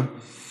Thessalonica.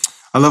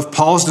 I love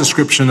Paul's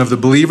description of the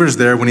believers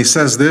there when he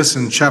says this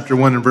in chapter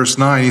 1 and verse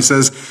 9. He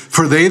says,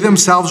 "For they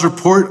themselves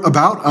report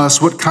about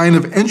us what kind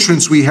of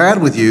entrance we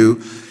had with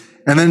you."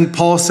 And then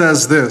Paul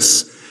says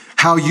this,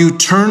 "How you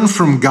turn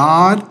from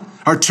God,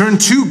 or turn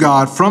to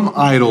God from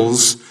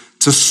idols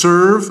to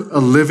serve a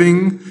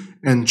living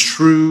and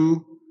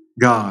true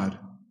God."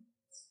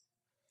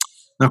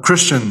 Now,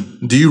 Christian,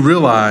 do you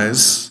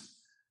realize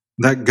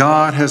that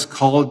God has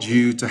called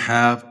you to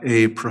have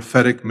a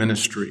prophetic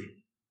ministry?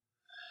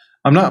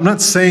 I'm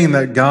not saying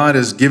that God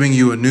is giving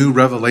you a new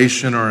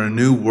revelation or a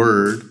new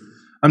word.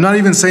 I'm not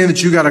even saying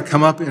that you got to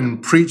come up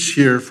and preach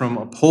here from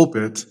a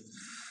pulpit.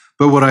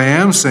 But what I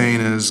am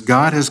saying is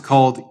God has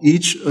called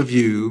each of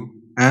you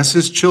as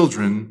his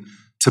children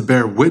to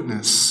bear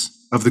witness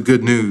of the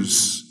good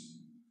news,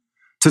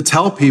 to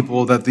tell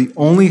people that the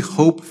only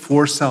hope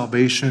for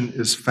salvation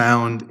is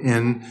found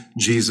in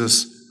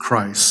Jesus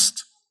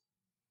Christ.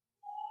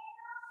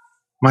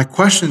 My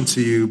question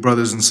to you,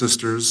 brothers and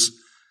sisters,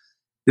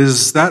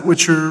 is that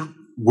what your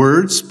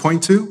words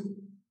point to?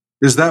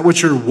 Is that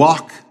what your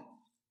walk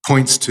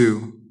points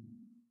to?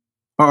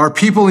 Are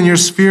people in your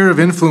sphere of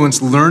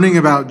influence learning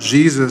about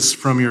Jesus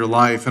from your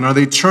life? And are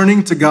they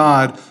turning to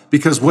God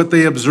because what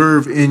they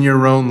observe in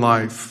your own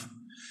life?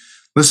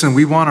 Listen,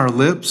 we want our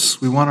lips,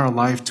 we want our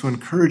life to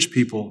encourage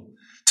people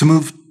to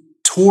move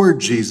toward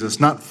Jesus,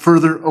 not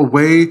further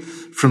away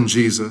from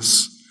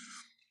Jesus.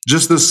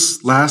 Just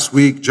this last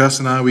week, Jess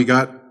and I, we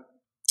got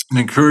an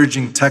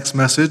encouraging text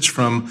message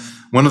from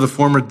one of the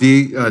former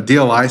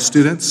DLI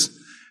students.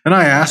 And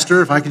I asked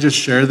her if I could just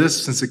share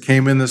this since it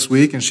came in this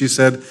week. And she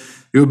said,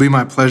 "It would be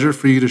my pleasure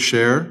for you to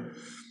share."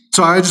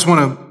 So I just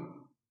want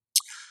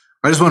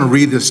to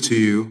read this to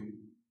you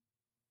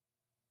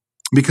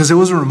because it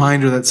was a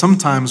reminder that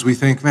sometimes we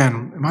think,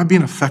 man, am I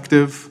being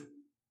effective?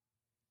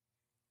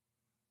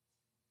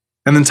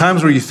 And then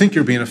times where you think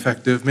you're being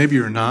effective, maybe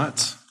you're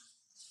not.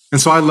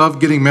 And so I love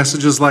getting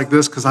messages like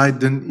this because I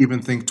didn't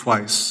even think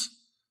twice.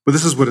 But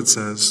this is what it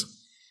says.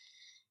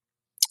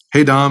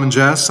 "Hey, Dom and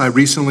Jess, I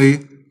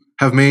recently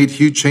have made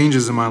huge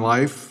changes in my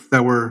life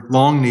that were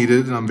long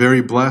needed, and I'm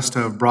very blessed to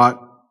have brought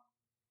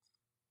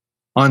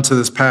onto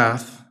this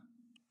path.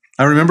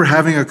 I remember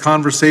having a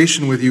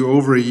conversation with you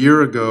over a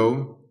year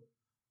ago,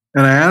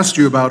 and I asked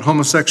you about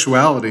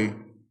homosexuality.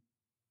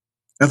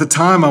 At the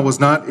time, I was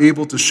not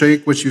able to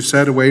shake what you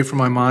said away from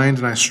my mind,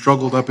 and I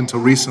struggled up until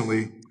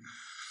recently.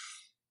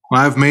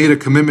 I've made a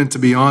commitment to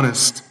be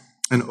honest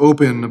and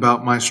open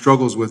about my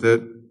struggles with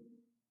it,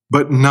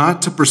 but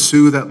not to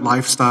pursue that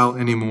lifestyle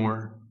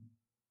anymore.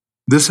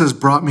 This has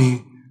brought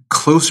me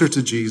closer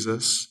to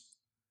Jesus.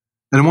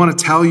 And I want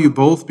to tell you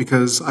both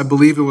because I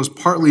believe it was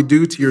partly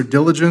due to your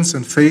diligence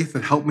and faith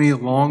that helped me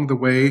along the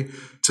way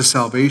to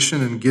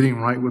salvation and getting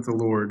right with the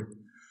Lord.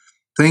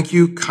 Thank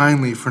you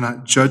kindly for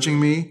not judging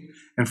me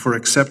and for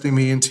accepting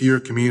me into your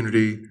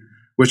community,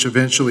 which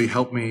eventually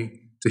helped me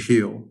to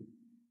heal."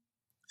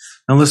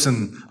 Now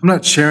listen, I'm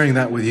not sharing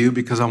that with you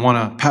because I want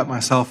to pat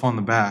myself on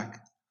the back.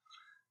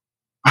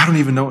 I don't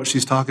even know what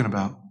she's talking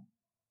about.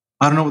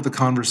 I don't know what the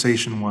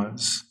conversation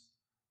was.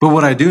 But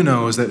what I do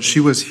know is that she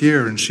was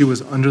here and she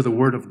was under the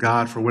Word of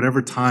God for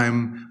whatever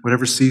time,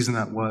 whatever season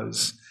that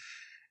was.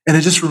 And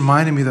it just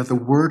reminded me that the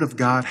Word of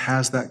God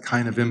has that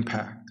kind of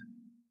impact.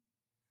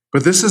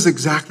 But this is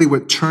exactly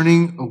what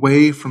turning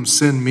away from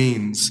sin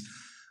means.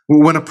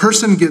 When a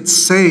person gets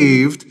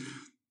saved,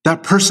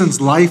 that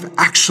person's life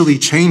actually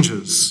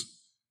changes.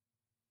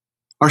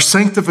 Our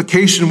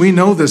sanctification, we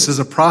know this is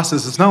a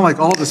process. It's not like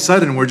all of a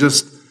sudden we're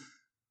just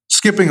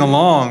skipping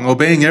along,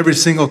 obeying every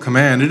single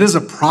command. It is a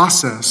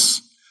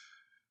process.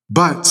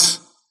 But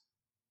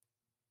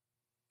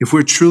if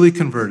we're truly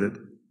converted,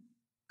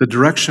 the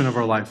direction of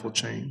our life will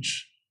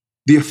change.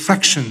 The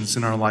affections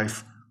in our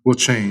life will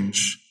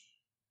change.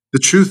 The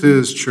truth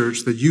is,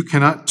 church, that you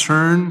cannot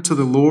turn to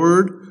the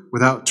Lord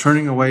without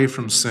turning away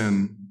from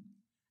sin.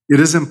 It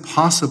is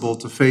impossible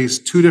to face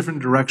two different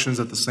directions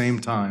at the same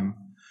time.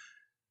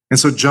 And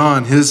so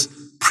John, his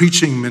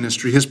preaching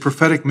ministry, his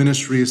prophetic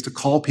ministry is to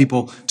call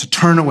people to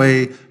turn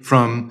away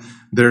from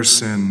their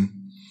sin.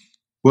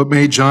 What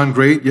made John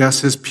great?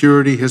 Yes, his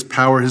purity, his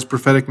power, his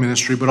prophetic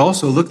ministry, but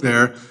also look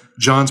there,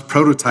 John's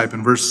prototype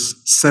in verse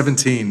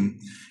 17.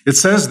 It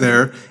says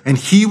there, "And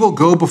he will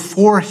go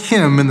before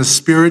him in the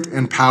spirit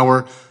and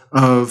power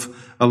of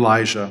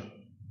Elijah."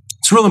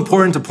 It's real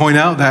important to point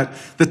out that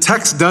the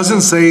text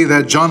doesn't say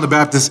that John the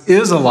Baptist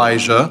is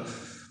Elijah,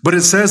 but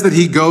it says that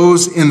he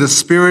goes in the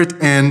spirit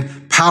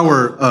and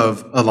power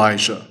of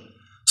Elijah.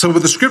 So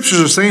what the scriptures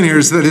are saying here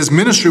is that his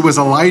ministry was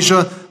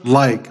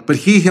Elijah-like, but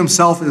he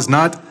himself is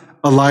not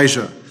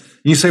Elijah.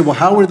 And you say, well,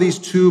 how were these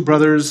two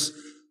brothers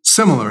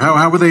similar?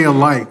 How were they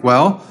alike?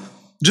 Well,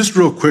 just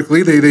real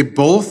quickly, they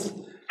both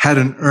had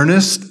an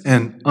earnest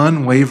and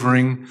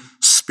unwavering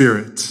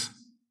spirit.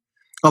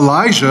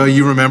 Elijah,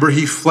 you remember,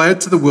 he fled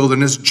to the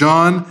wilderness.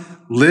 John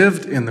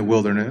lived in the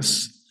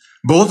wilderness.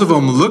 Both of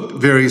them looked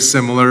very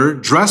similar,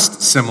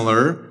 dressed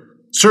similar,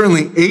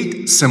 certainly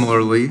ate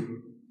similarly.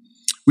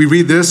 We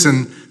read this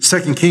in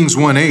 2 Kings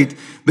 1:8.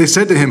 They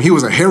said to him, he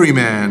was a hairy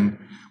man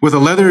with a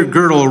leather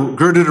girdle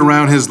girded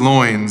around his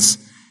loins.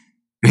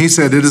 And he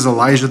said, "It is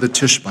Elijah the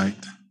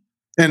Tishbite."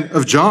 And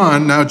of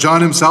John, now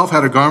John himself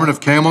had a garment of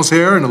camel's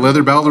hair and a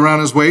leather belt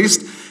around his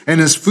waist, and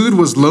his food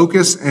was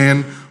locusts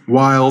and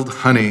wild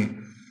honey.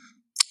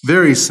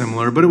 Very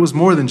similar, but it was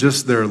more than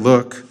just their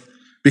look,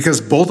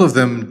 because both of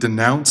them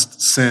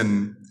denounced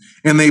sin,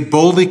 and they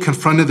boldly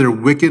confronted their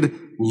wicked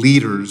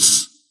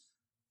leaders.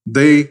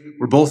 They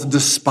were both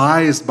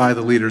despised by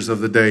the leaders of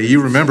the day.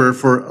 You remember,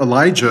 for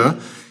Elijah,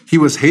 he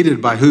was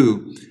hated by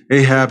who?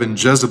 Ahab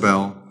and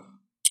Jezebel.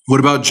 What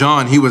about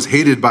John? He was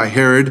hated by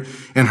Herod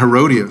and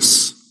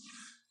Herodias.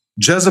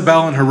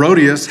 Jezebel and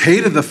Herodias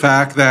hated the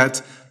fact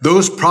that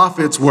those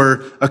prophets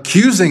were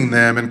accusing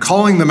them and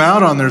calling them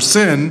out on their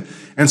sin,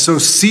 and so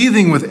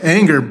seething with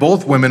anger,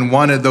 both women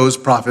wanted those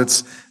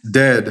prophets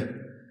dead.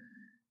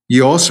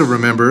 You also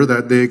remember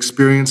that they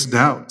experienced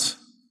doubt,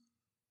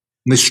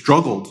 and they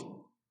struggled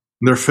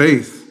in their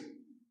faith,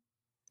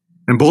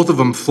 and both of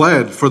them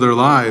fled for their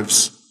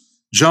lives.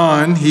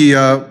 John, he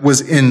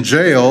was in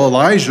jail.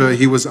 Elijah,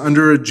 he was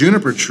under a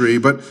juniper tree,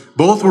 but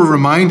both were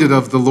reminded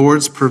of the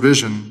Lord's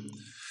provision.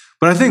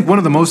 But I think one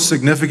of the most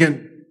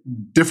significant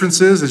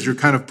differences, as you're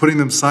kind of putting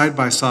them side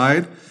by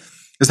side,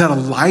 is that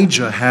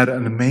Elijah had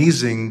an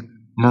amazing,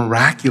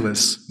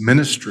 miraculous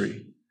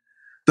ministry.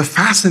 The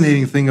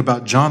fascinating thing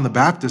about John the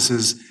Baptist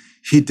is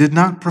he did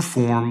not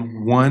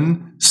perform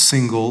one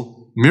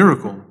single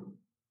miracle.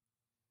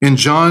 In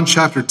John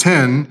chapter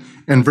 10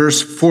 and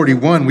verse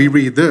 41, we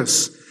read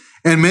this,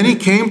 "And many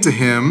came to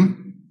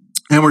him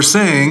and were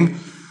saying,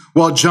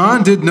 'While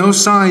John did no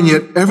sign,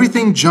 yet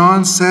everything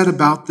John said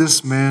about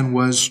this man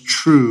was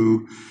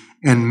true,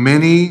 and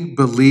many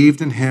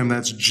believed in him.'"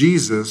 That's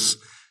Jesus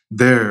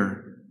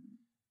there.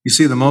 You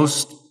see, the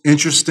most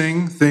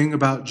interesting thing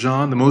about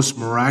John, the most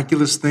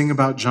miraculous thing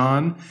about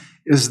John,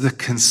 is the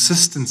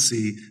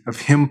consistency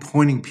of him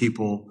pointing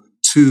people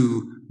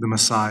to the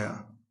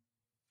Messiah.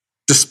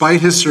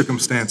 Despite his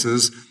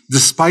circumstances,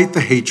 despite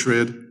the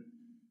hatred,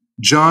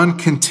 John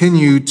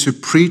continued to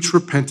preach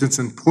repentance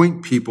and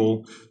point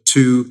people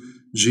to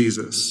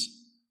Jesus.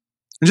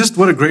 And just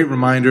what a great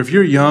reminder. If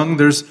you're young,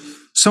 there's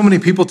so many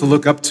people to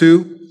look up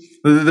to.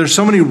 There's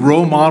so many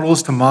role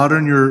models to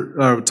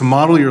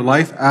model your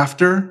life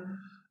after.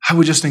 I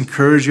would just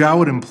encourage you, I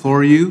would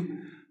implore you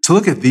to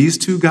look at these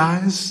two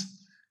guys,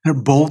 their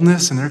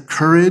boldness and their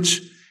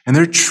courage and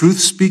their truth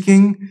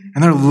speaking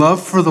and their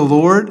love for the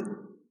Lord.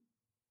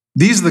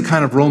 These are the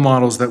kind of role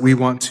models that we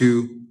want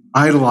to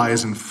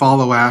idolize and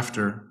follow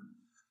after.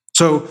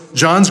 So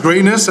John's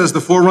greatness as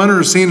the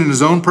forerunner is seen in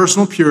his own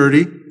personal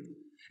purity.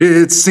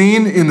 It's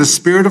seen in the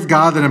Spirit of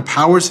God that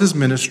empowers his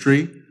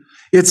ministry.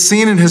 It's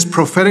seen in his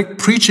prophetic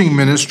preaching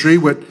ministry,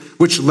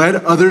 which led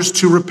others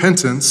to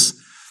repentance.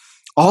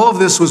 All of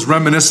this was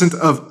reminiscent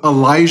of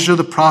Elijah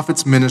the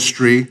prophet's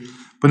ministry.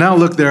 But now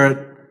look there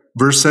at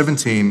verse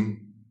 17,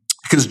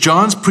 because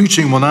John's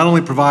preaching will not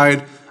only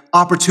provide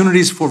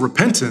opportunities for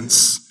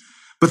repentance,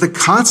 but the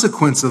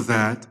consequence of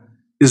that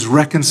is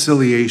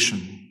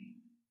reconciliation.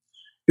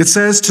 It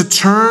says to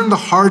turn the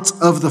hearts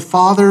of the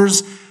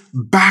fathers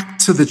back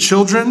to the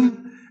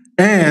children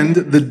and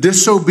the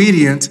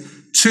disobedient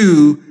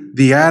to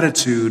the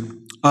attitude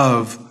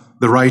of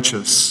the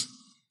righteous.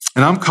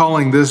 And I'm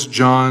calling this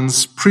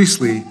John's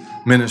priestly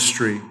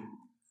ministry,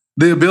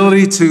 the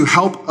ability to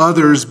help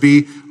others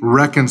be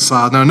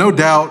reconciled. Now, no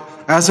doubt,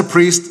 as a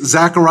priest,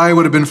 Zechariah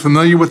would have been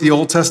familiar with the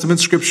Old Testament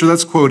scripture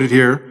that's quoted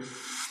here.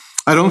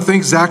 I don't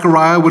think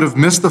Zechariah would have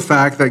missed the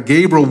fact that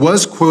Gabriel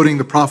was quoting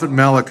the prophet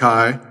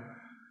Malachi.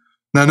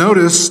 Now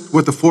notice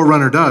what the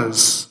forerunner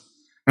does.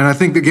 And I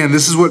think, again,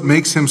 this is what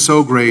makes him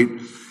so great.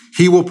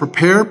 He will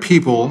prepare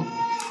people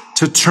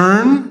to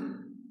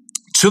turn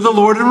to the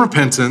Lord in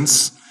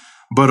repentance,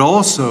 but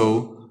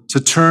also to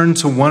turn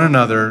to one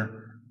another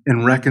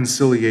in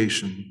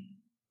reconciliation.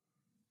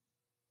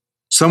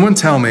 Someone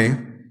tell me,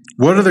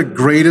 what are the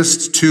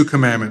greatest two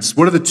commandments?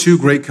 What are the two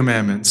great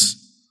commandments?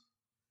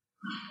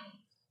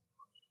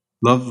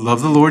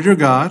 Love the Lord your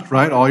God,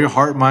 right? All your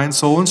heart, mind,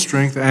 soul, and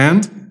strength,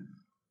 and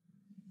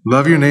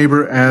love your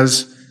neighbor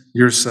as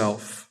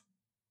yourself.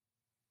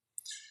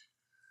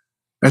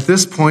 At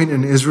this point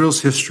in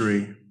Israel's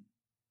history,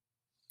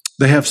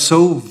 they have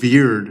so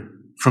veered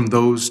from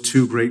those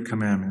two great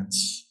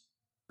commandments.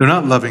 They're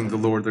not loving the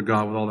Lord their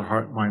God with all their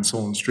heart, mind,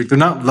 soul, and strength. They're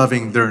not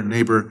loving their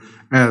neighbor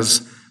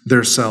as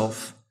their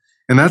self.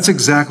 And that's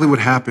exactly what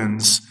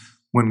happens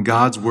when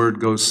God's word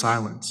goes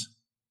silent.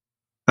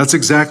 That's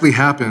exactly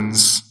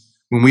happens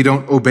when we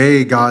don't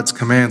obey God's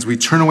commands. We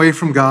turn away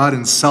from God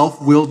in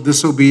self-willed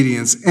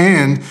disobedience,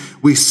 and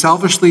we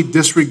selfishly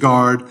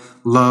disregard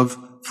love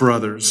for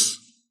others.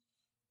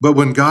 But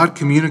when God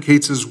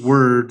communicates his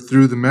word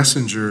through the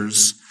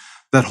messengers,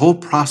 that whole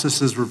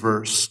process is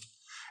reversed.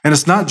 And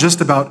it's not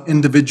just about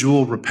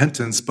individual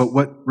repentance, but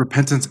what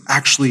repentance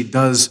actually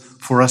does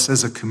for us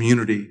as a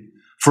community,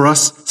 for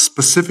us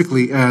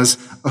specifically as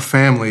a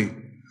family.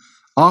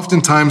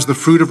 Oftentimes, the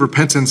fruit of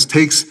repentance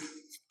takes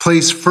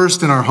place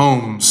first in our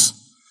homes,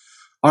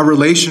 our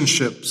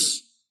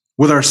relationships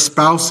with our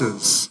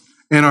spouses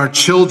and our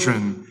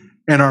children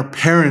and our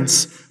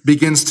parents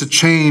begins to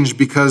change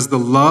because the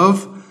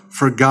love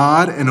for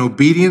God and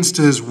obedience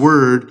to his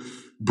word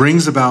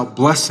brings about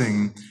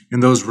blessing in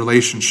those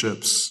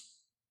relationships.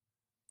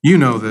 You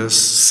know this.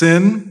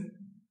 Sin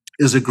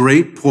is a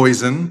great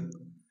poison,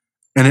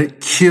 and it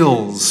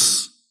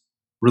kills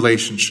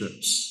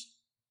relationships.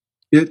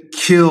 It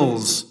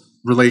kills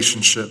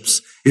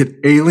relationships. It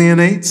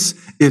alienates,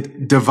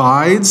 it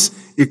divides,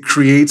 it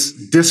creates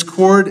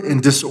discord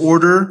and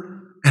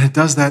disorder, and it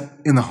does that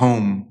in the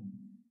home.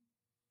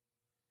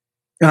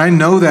 And I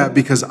know that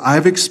because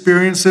I've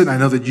experienced it. I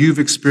know that you've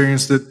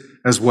experienced it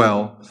as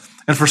well.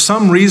 And for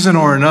some reason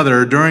or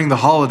another, during the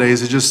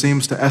holidays, it just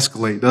seems to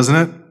escalate, doesn't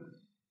it?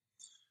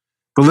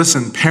 But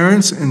listen,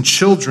 parents and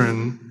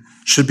children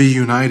should be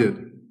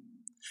united.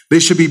 They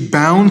should be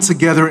bound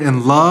together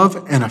in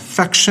love and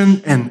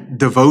affection and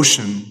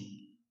devotion.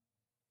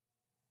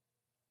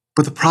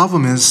 But the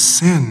problem is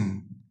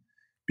sin,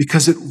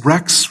 because it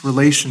wrecks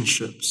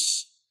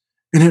relationships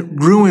and it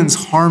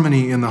ruins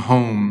harmony in the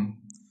home.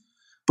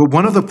 But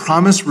one of the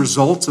promised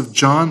results of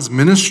John's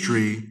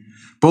ministry,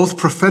 both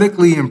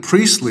prophetically and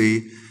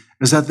priestly,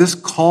 is that this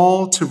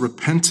call to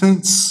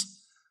repentance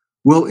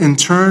will in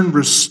turn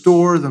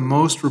restore the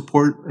most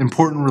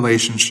important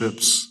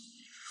relationships.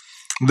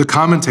 The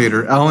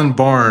commentator,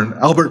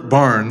 Albert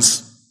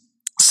Barnes,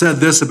 said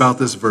this about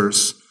this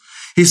verse.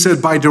 He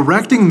said, by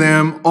directing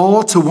them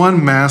all to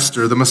one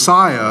master, the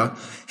Messiah,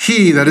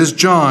 he, that is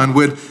John,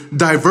 would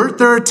divert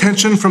their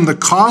attention from the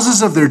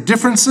causes of their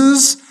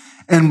differences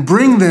and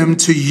bring them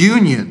to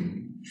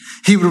union.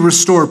 He would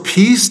restore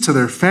peace to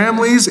their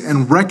families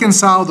and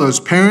reconcile those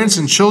parents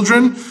and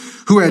children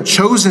who had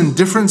chosen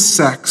different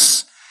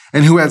sects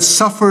and who had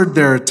suffered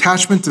their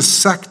attachment to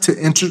sect to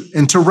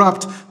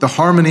interrupt the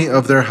harmony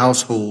of their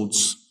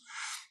households.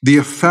 The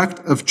effect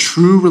of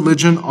true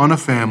religion on a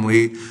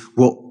family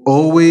will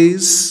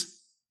always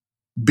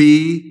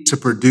be to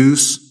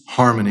produce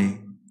harmony.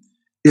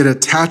 It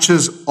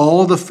attaches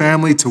all the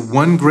family to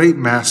one great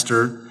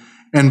master,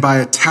 and by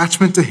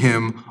attachment to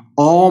him,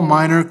 all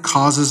minor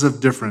causes of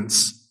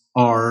difference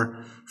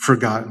are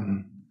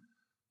forgotten.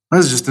 That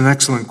is just an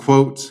excellent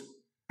quote.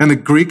 And the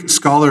Greek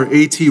scholar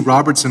A.T.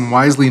 Robertson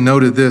wisely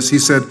noted this. He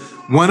said,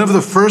 one of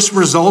the first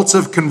results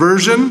of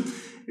conversion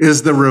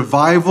is the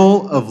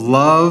revival of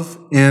love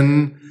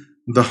in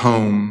the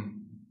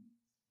home.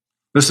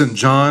 Listen,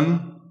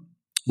 John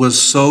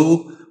was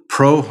so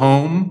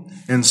pro-home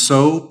and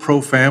so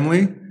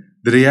pro-family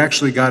that he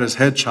actually got his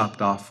head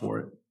chopped off for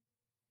it.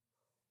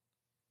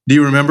 Do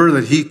you remember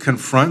that he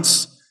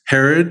confronts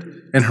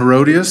Herod and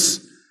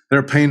Herodias?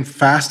 They're playing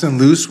fast and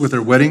loose with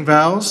their wedding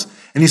vows.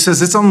 And he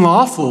says, it's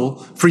unlawful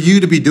for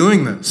you to be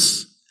doing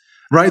this,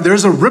 right?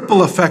 There's a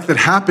ripple effect that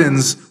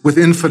happens with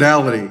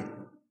infidelity.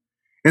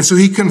 And so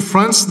he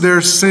confronts their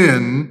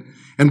sin,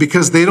 and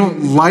because they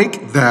don't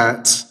like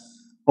that,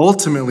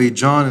 ultimately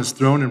John is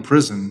thrown in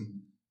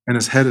prison and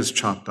his head is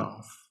chopped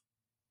off.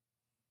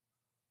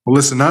 Well,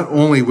 listen, not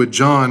only would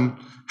John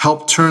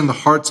help turn the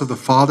hearts of the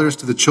fathers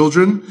to the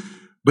children,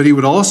 but he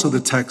would also,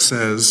 the text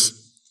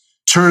says,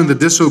 turn the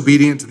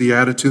disobedient to the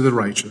attitude of the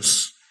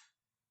righteous.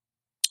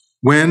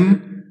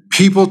 When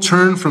people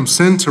turn from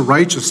sin to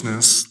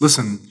righteousness,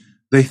 listen,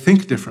 they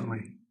think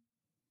differently.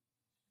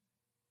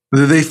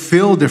 They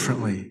feel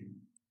differently.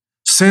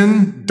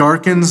 Sin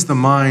darkens the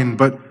mind,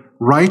 but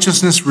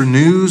righteousness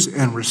renews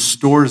and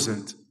restores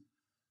it.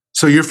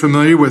 So you're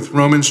familiar with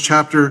Romans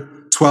chapter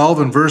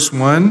 12 and verse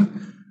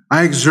 1.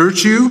 I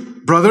exhort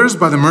you, brothers,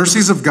 by the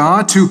mercies of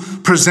God, to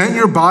present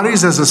your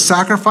bodies as a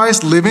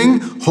sacrifice, living,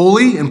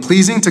 holy, and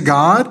pleasing to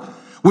God,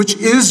 which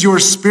is your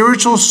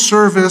spiritual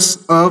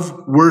service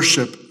of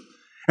worship.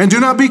 And do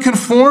not be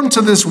conformed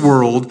to this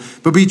world,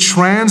 but be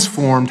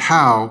transformed.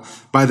 How?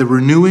 By the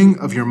renewing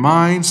of your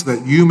mind, so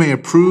that you may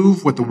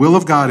approve what the will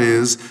of God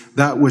is,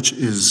 that which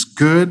is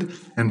good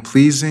and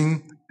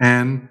pleasing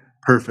and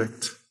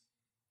perfect.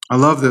 I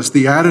love this.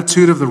 The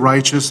attitude of the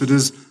righteous, it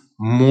is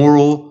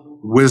moral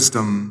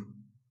wisdom.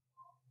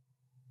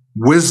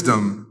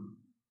 Wisdom.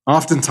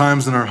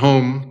 Oftentimes in our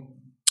home,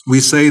 we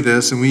say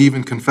this and we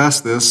even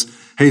confess this.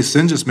 Hey,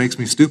 sin just makes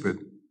me stupid.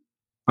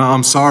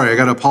 I'm sorry, I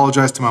got to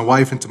apologize to my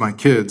wife and to my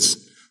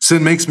kids.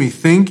 Sin makes me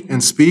think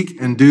and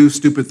speak and do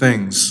stupid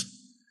things.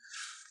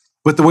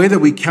 But the way that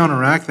we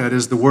counteract that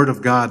is the Word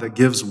of God that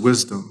gives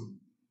wisdom.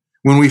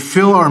 When we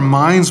fill our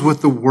minds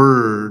with the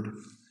Word,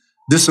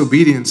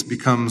 disobedience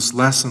becomes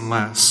less and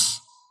less.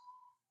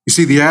 You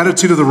see, the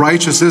attitude of the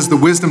righteous is the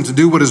wisdom to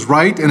do what is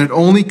right, and it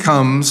only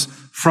comes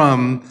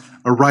from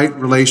a right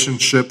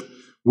relationship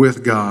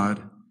with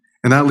God.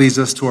 And that leads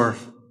us to our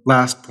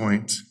last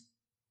point.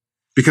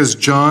 Because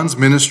John's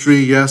ministry,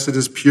 yes, it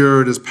is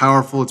pure, it is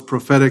powerful, it's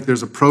prophetic.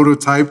 There's a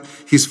prototype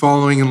he's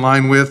following in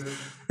line with.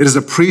 It is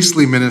a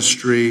priestly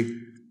ministry.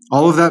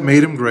 All of that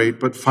made him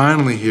great. But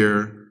finally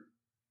here,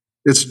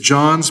 it's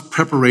John's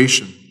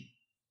preparation.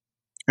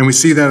 And we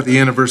see that at the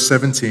end of verse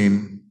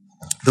 17.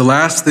 The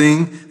last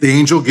thing the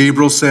angel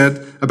Gabriel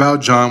said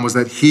about John was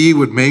that he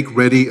would make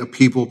ready a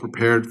people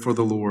prepared for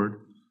the Lord.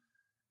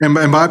 And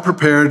by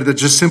prepared, that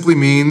just simply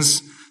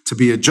means to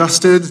be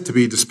adjusted, to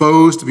be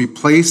disposed, to be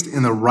placed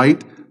in the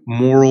right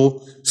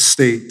moral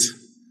state.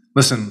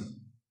 Listen,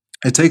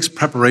 it takes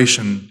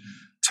preparation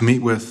to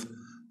meet with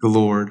the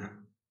Lord.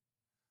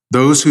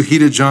 Those who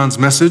heeded John's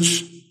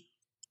message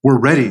were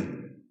ready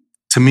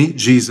to meet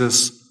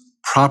Jesus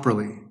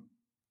properly.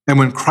 And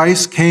when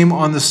Christ came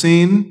on the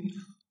scene,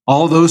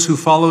 all those who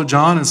followed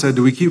John and said,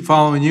 "Do we keep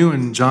following you?"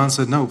 And John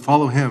said, "No,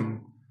 follow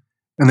him."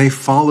 And they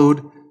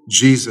followed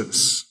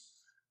Jesus.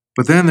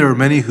 But then there were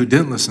many who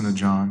didn't listen to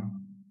John.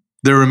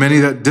 There were many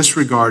that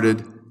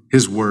disregarded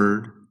his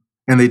word,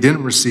 and they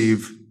didn't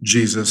receive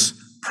Jesus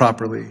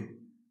properly.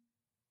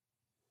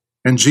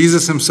 And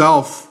Jesus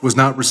himself was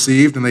not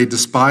received, and they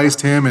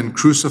despised him and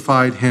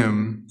crucified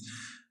him.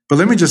 But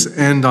let me just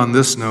end on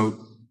this note.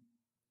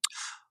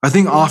 I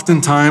think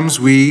oftentimes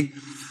we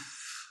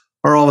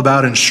are all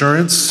about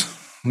insurance.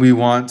 We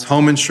want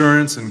home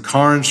insurance and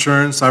car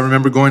insurance. I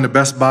remember going to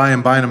Best Buy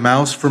and buying a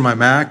mouse for my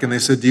Mac, and they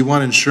said, "Do you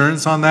want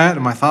insurance on that?"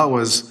 And my thought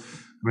was,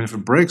 if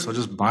it breaks, I'll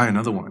just buy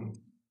another one.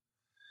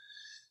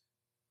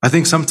 I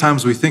think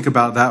sometimes we think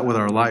about that with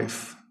our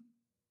life,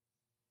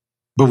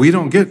 but we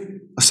don't get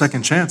a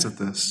second chance at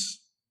this.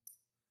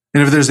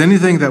 And if there's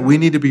anything that we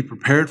need to be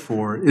prepared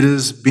for, it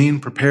is being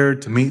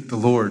prepared to meet the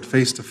Lord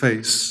face to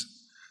face.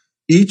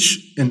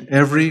 Each and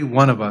every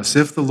one of us,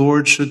 if the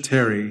Lord should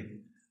tarry,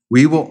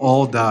 we will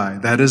all die.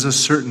 That is a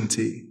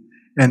certainty.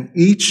 And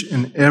each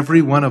and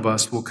every one of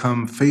us will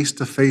come face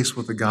to face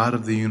with the God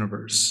of the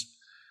universe.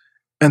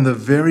 And the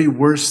very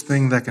worst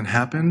thing that can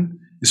happen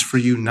is for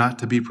you not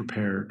to be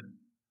prepared.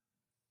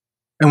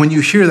 And when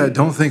you hear that,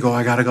 don't think,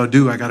 I got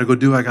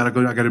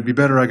to be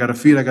better, I got to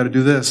feed, I got to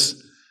do this.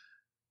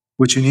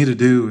 What you need to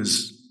do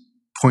is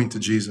point to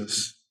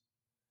Jesus.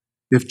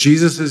 If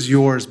Jesus is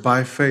yours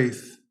by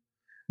faith,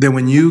 then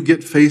when you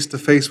get face to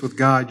face with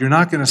God, you're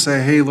not going to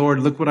say, "Hey, Lord,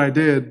 look what I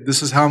did.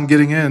 This is how I'm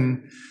getting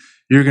in."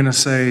 You're going to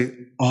say,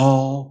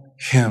 all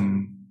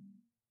him.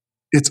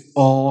 It's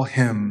all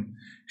him.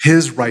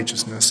 His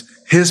righteousness,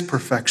 his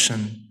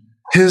perfection,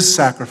 his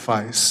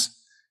sacrifice,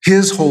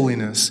 his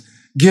holiness,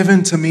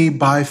 given to me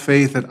by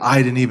faith that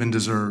I didn't even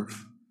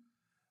deserve.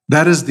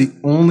 That is the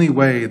only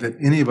way that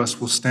any of us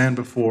will stand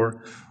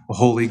before a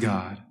holy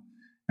God.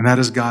 And that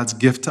is God's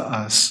gift to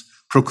us,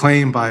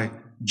 proclaimed by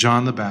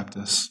John the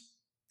Baptist.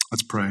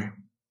 Let's pray.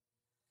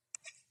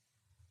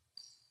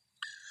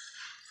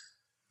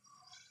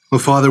 Well,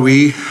 Father,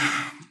 we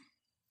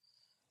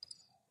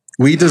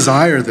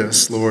desire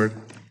this, Lord.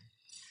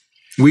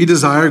 We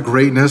desire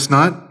greatness,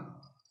 not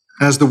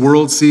as the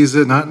world sees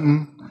it, not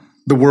in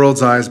the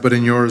world's eyes, but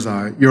in your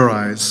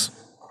eyes.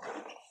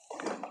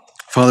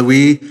 Father,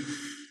 we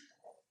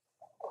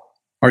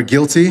are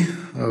guilty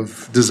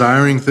of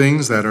desiring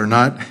things that are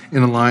not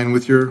in line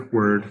with your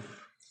word.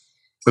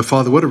 But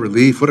Father, what a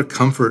relief, what a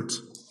comfort.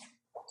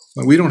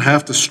 We don't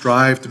have to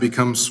strive to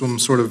become some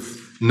sort of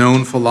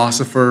known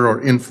philosopher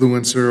or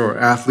influencer or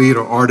athlete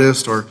or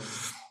artist or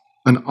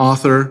an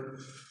author.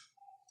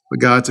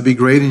 But God, to be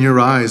great in your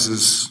eyes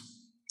is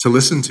to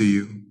listen to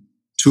you,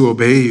 to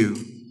obey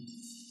you.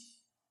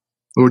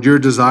 Lord, your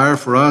desire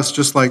for us,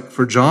 just like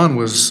for John,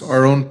 was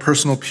our own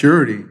personal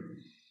purity.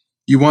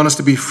 You want us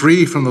to be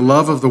free from the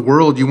love of the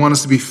world. You want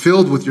us to be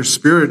filled with your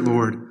Spirit,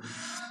 Lord.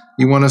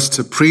 You want us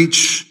to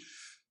preach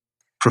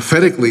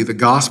prophetically the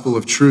gospel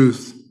of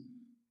truth,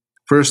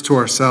 first to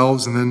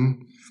ourselves and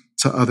then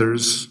to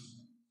others.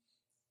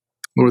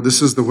 Lord,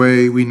 this is the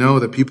way we know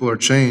that people are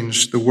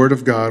changed, the word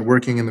of God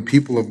working in the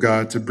people of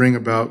God to bring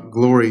about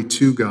glory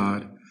to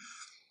God.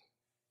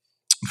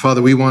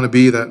 Father, we want to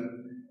be that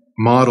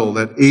model,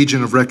 that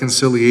agent of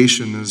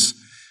reconciliation as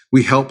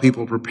we help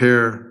people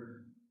prepare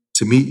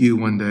to meet you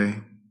one day.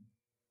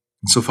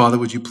 And so, Father,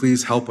 would you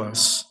please help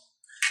us?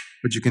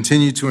 Would you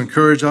continue to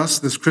encourage us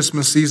this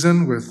Christmas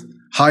season with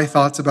high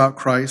thoughts about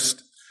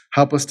Christ?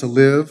 Help us to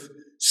live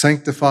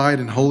sanctified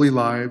and holy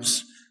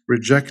lives,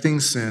 rejecting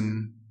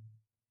sin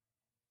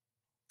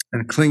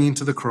and clinging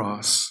to the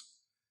cross,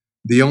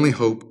 the only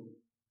hope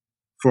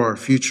for our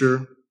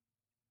future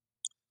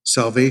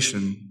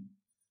salvation,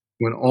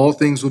 when all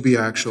things will be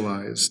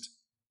actualized,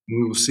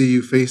 and we will see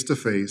you face to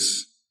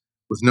face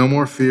with no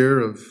more fear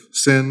of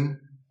sin,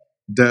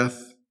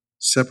 death,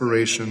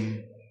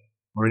 separation,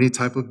 or any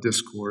type of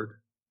discord.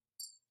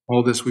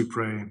 All this we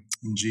pray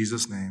in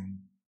Jesus' name.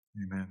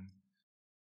 Amen.